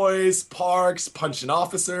totally. boys, parks, punching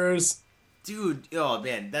officers. Dude, oh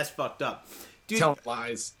man, that's fucked up. Dude, Telling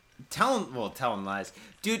lies. telling lies.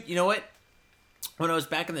 Dude, you know what? When I was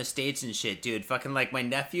back in the States and shit, dude, fucking like my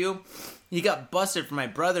nephew, he got busted for my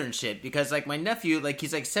brother and shit because like my nephew, like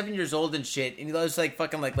he's like 7 years old and shit, and he loves like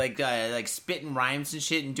fucking like spitting rhymes and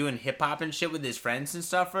shit and doing hip hop and shit with his friends and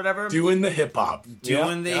stuff or whatever. Doing the hip hop.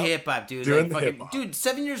 Hip hop, dude. Doing like, the fucking, hip-hop. dude,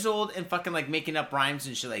 7 years old and fucking like making up rhymes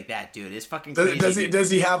and shit like that, dude. It's fucking crazy.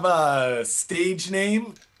 Does he have a stage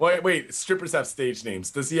name? Wait, strippers have stage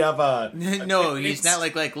names. Does he have a No, he's not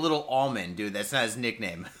like Little Almond, dude. That's not his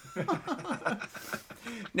nickname.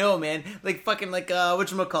 No, man, like fucking like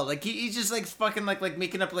whatchamacallit, like he's just like fucking like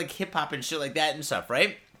making up like hip hop and shit like that and stuff,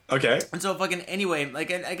 right? Okay. And so fucking anyway,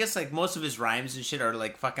 like I guess like most of his rhymes and shit are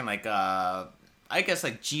like fucking like I guess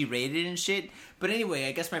like G-rated and shit. But anyway,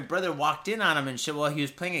 I guess my brother walked in on him and shit while he was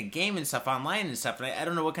playing a game and stuff online and stuff. And I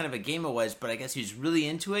don't know what kind of a game it was, but I guess he was really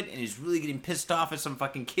into it and he was really getting pissed off at some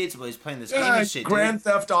fucking kids while he's playing this game and shit. Grand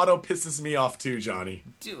Theft Auto pisses me off too, Johnny.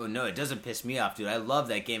 Dude, no, it doesn't piss me off, dude. I love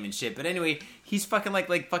that game and shit. But anyway, he's fucking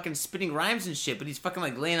like fucking spitting rhymes and shit, but he's fucking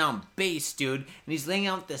like laying out bass, dude. And he's laying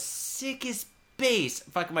out the sickest bass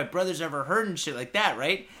fucking my brother's ever heard and shit like that,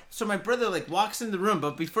 right? So my brother like walks in the room,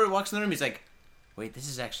 but before he walks in the room, he's like, wait, this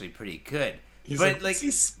is actually pretty good. He's but like,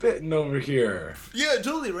 he's spitting over here. Yeah,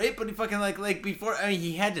 totally, right? But he fucking like before, I mean,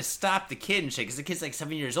 he had to stop the kid and shit because the kid's like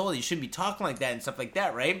 7 years old. He shouldn't be talking like that and stuff like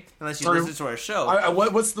that, right? Unless you listen to our show.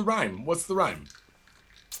 What's the rhyme? What's the rhyme?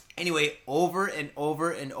 Anyway, over and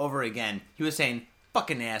over and over again, he was saying,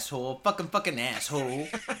 fucking asshole, fucking asshole,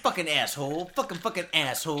 fucking asshole, fucking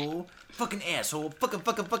asshole, fucking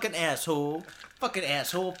asshole, fucking asshole, fucking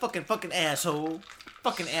asshole, fucking asshole.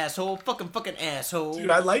 Fucking asshole, fucking asshole. Dude,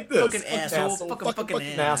 I like this. Fucking asshole, fucking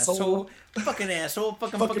asshole. Fucking asshole,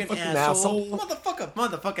 fucking asshole.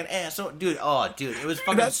 Motherfucking asshole. Dude, it was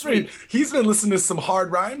fucking That's sweet. right. He's been listening to some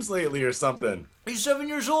hard rhymes lately or something. He's 7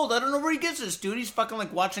 years old. I don't know where he gets this, dude. He's fucking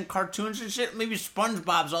like watching cartoons and shit. Maybe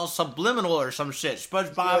SpongeBob's all subliminal or some shit.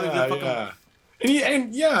 SpongeBob would be fucking...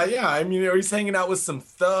 Yeah. I mean, he's hanging out with some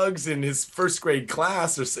thugs in his first grade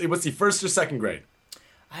class. Or what's he, first or second grade?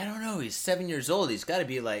 I don't know. He's 7 years old. He's got to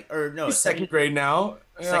be like, or no, he's second grade now.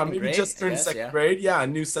 Yeah, maybe grade, just turned guess, second grade. Yeah, a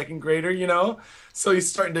new second grader, you know. So he's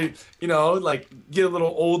starting to, like get a little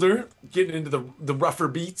older, getting into the rougher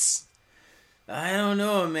beats. I don't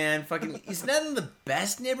know, man. Fucking, he's not in the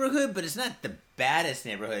best neighborhood, but it's not the baddest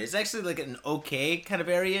neighborhood. It's actually like an okay kind of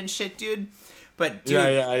area and shit, dude. But dude,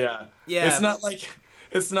 yeah.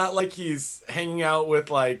 It's not like he's hanging out with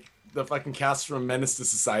like the fucking cast from Menace to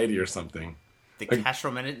Society or something. The like, Castro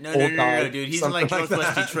Minute? No, dude. He's in like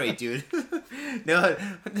Northwest Detroit, dude. No,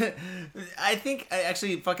 I think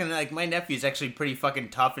actually fucking like my nephew's actually pretty fucking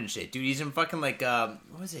tough and shit, dude. He's in fucking like what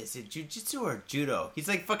was it? Is it jiu-jitsu or judo? He's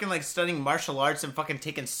like fucking like studying martial arts and fucking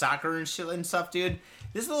taking soccer and shit and stuff, dude.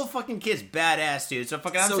 This little fucking kid's badass, dude. So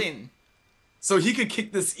fucking I'm saying. So he could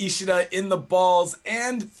kick this Ishida in the balls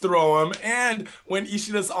and throw him, and when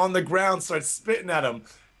Ishida's on the ground, start spitting at him.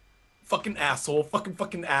 Fucking asshole,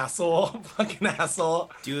 fucking asshole, fucking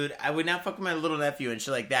asshole. Dude, I would not fuck with my little nephew and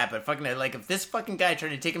shit like that, but fucking, like, if this fucking guy tried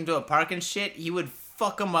to take him to a park and shit, he would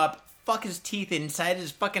fuck him up, fuck his teeth inside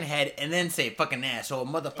his fucking head, and then say, fucking asshole,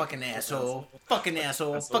 motherfucking asshole, fucking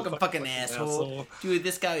asshole, fucking asshole. Dude,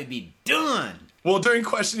 this guy would be done. Well, during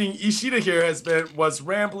questioning, Ishida here was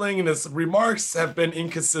rambling, and his remarks have been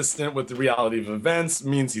inconsistent with the reality of events.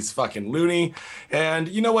 Means he's fucking loony. And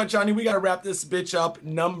you know what, Johnny? We gotta wrap this bitch up.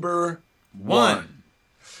 Number one.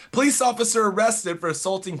 Police officer arrested for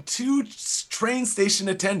assaulting 2 train station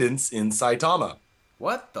attendants in Saitama.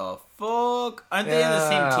 What the fuck? Aren't they in the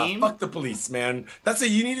same team? Fuck the police, man. That's it.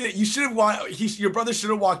 You should have. Your brother should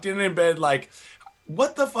have walked in bed like,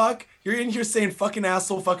 what the fuck? You're in here saying fucking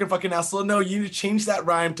asshole, fucking asshole. No, you need to change that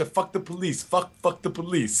rhyme to fuck the police. Fuck the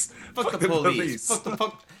police. Fuck the police.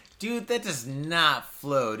 Fuck. Dude, that does not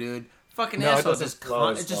flow, dude. Fucking asshole just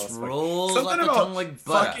rolls off the tongue like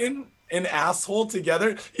butter. Fucking an asshole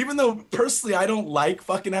together. Even though personally I don't like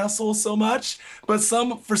fucking asshole so much, but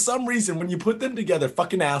for some reason when you put them together,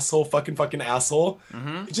 fucking asshole, fucking asshole,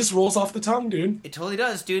 it just rolls off the tongue, dude. It totally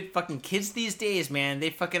does, dude. Fucking kids these days, man, they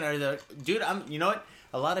fucking are the dude. You know what?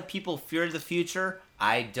 A lot of people fear the future.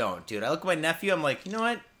 I don't, dude. I look at my nephew. I'm like, you know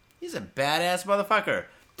what? He's a badass motherfucker.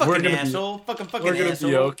 Fucking asshole. Fucking asshole. We're gonna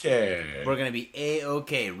be okay. We're gonna be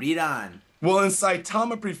A-okay. Read on. Well, in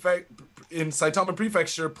Saitama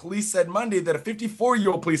Prefecture, police said Monday that a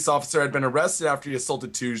 54-year-old police officer had been arrested after he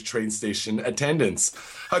assaulted 2 train station attendants.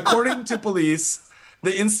 According to police,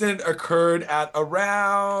 the incident occurred at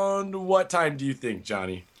around what time do you think,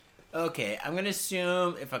 Johnny? Okay, I'm gonna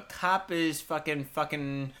assume if a cop is fucking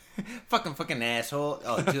asshole.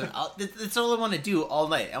 Oh, dude, that's all I want to do all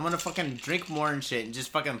night. I want to fucking drink more and shit and just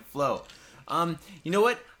fucking flow. You know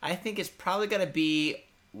what? I think it's probably gonna be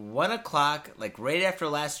 1 o'clock, like right after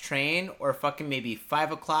last train, or fucking maybe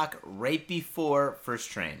 5 o'clock right before first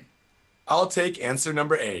train. I'll take answer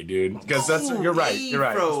number A, dude. Because you're right. You're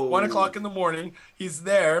right. It's 1 o'clock in the morning. He's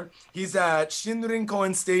there. He's at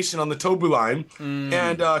Shinrin-koen Station on the Tobu line.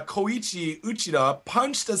 And Koichi Uchida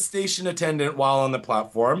punched a station attendant while on the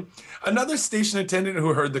platform. Another station attendant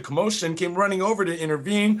who heard the commotion came running over to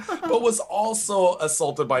intervene, but was also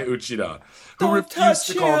assaulted by Uchida, who refused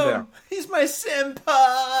to calm down. He's my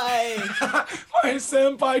senpai. My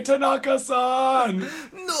senpai Tanaka-san.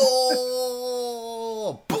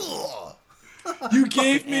 No. You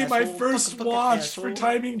gave me my asshole. first Fucking watch asshole. for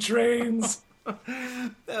timing trains.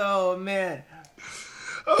 Oh, man.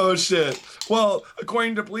 Oh, shit. Well,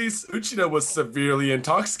 according to police, Uchida was severely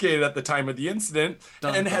intoxicated at the time of the incident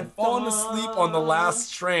and had fallen asleep on the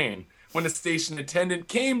last train. When a station attendant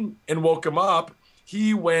came and woke him up,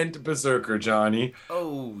 he went berserker, Johnny.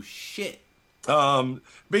 Oh, shit.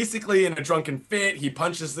 Basically in a drunken fit, he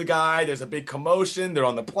punches the guy. There's a big commotion. They're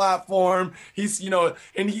on the platform. He's,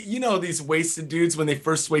 these wasted dudes when they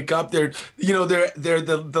first wake up, they're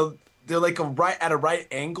like at a right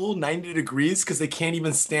angle, 90 degrees, because they can't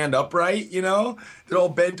even stand upright. They're all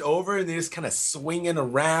bent over and they're just kind of swinging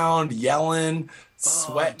around, yelling,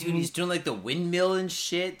 sweating. Dude, he's doing like the windmill and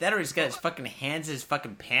shit. That or he's got his fucking hands in his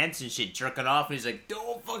fucking pants and shit, jerking off, and he's like,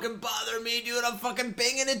 "Don't fucking bother me, dude. I'm fucking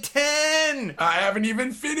banging a 10. I haven't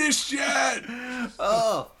even finished yet."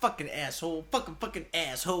 Oh, fucking asshole. Fucking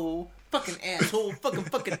asshole. Fucking asshole.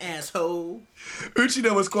 Fucking asshole.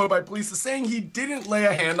 Uchida was quoted by police as saying he didn't lay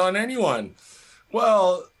a hand on anyone.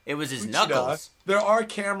 Well, it was his Uchida, knuckles. There are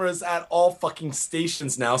cameras at all fucking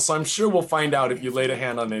stations now, so I'm sure we'll find out if you laid a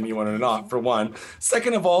hand on anyone or not, for one.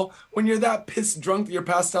 Second of all, when you're that pissed drunk that you're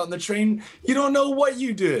passed out in the train, you don't know what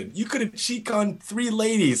you did. You could have cheeked on 3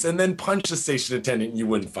 ladies and then punched a station attendant and you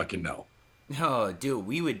wouldn't fucking know. Oh, dude,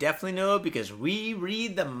 we would definitely know because we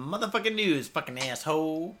read the motherfucking news, fucking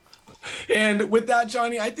asshole. And with that,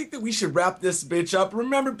 Johnny, I think that we should wrap this bitch up.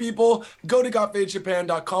 Remember, people, go to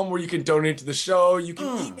gotfadedjapan.com where you can donate to the show. You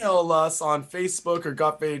can email us on Facebook or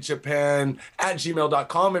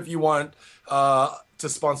gotfadedjapan@gmail.com if you want to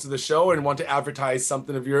sponsor the show and want to advertise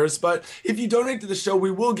something of yours. But if you donate to the show, we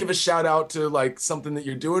will give a shout out to like something that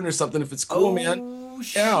you're doing or something if it's cool, man.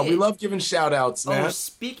 Shit. Yeah, we love giving shout outs, man. Oh,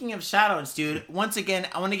 speaking of shout outs, dude, once again,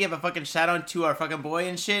 I want to give a fucking shout out to our fucking boy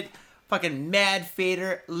and shit. Fucking Mad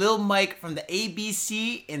Fader, Lil Mike from the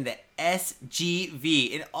ABC and the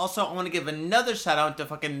SGV. And also, I want to give another shout out to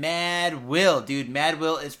fucking Mad Will, dude. Mad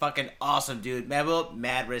Will is fucking awesome, dude. Mad Will,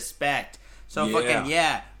 mad respect. So fucking,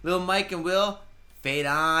 yeah. Lil Mike and Will, fade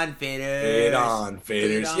on, faders. Fade on,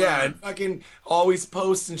 faders. Yeah, and fucking always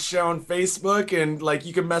post and share on Facebook, and like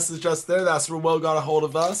you can message us there. That's where Will got a hold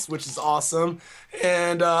of us, which is awesome.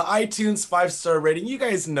 And iTunes 5-star rating. You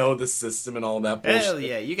guys know the system and all that bullshit. Hell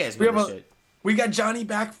yeah, you guys know the shit. We got Johnny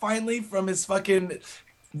back finally from his fucking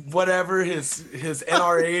whatever, his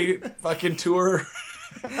NRA fucking tour.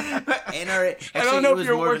 NRA. Actually, I don't know if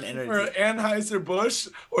you're working for Anheuser-Busch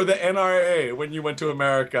or the NRA when you went to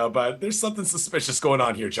America, but there's something suspicious going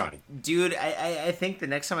on here, Johnny. Dude, I think the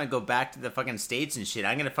next time I go back to the fucking States and shit,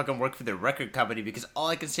 I'm gonna fucking work for the record company because all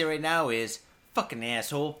I can say right now is fucking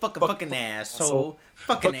asshole, fucking asshole,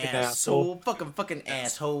 fucking asshole, fucking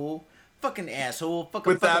asshole. Fucking asshole.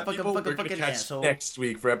 With that, people, we're gonna catch next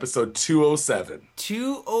week for episode 207.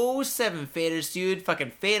 207, faders, dude.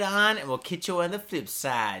 Fucking fade on, and we'll catch you on the flip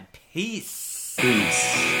side. Peace.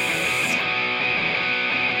 Peace.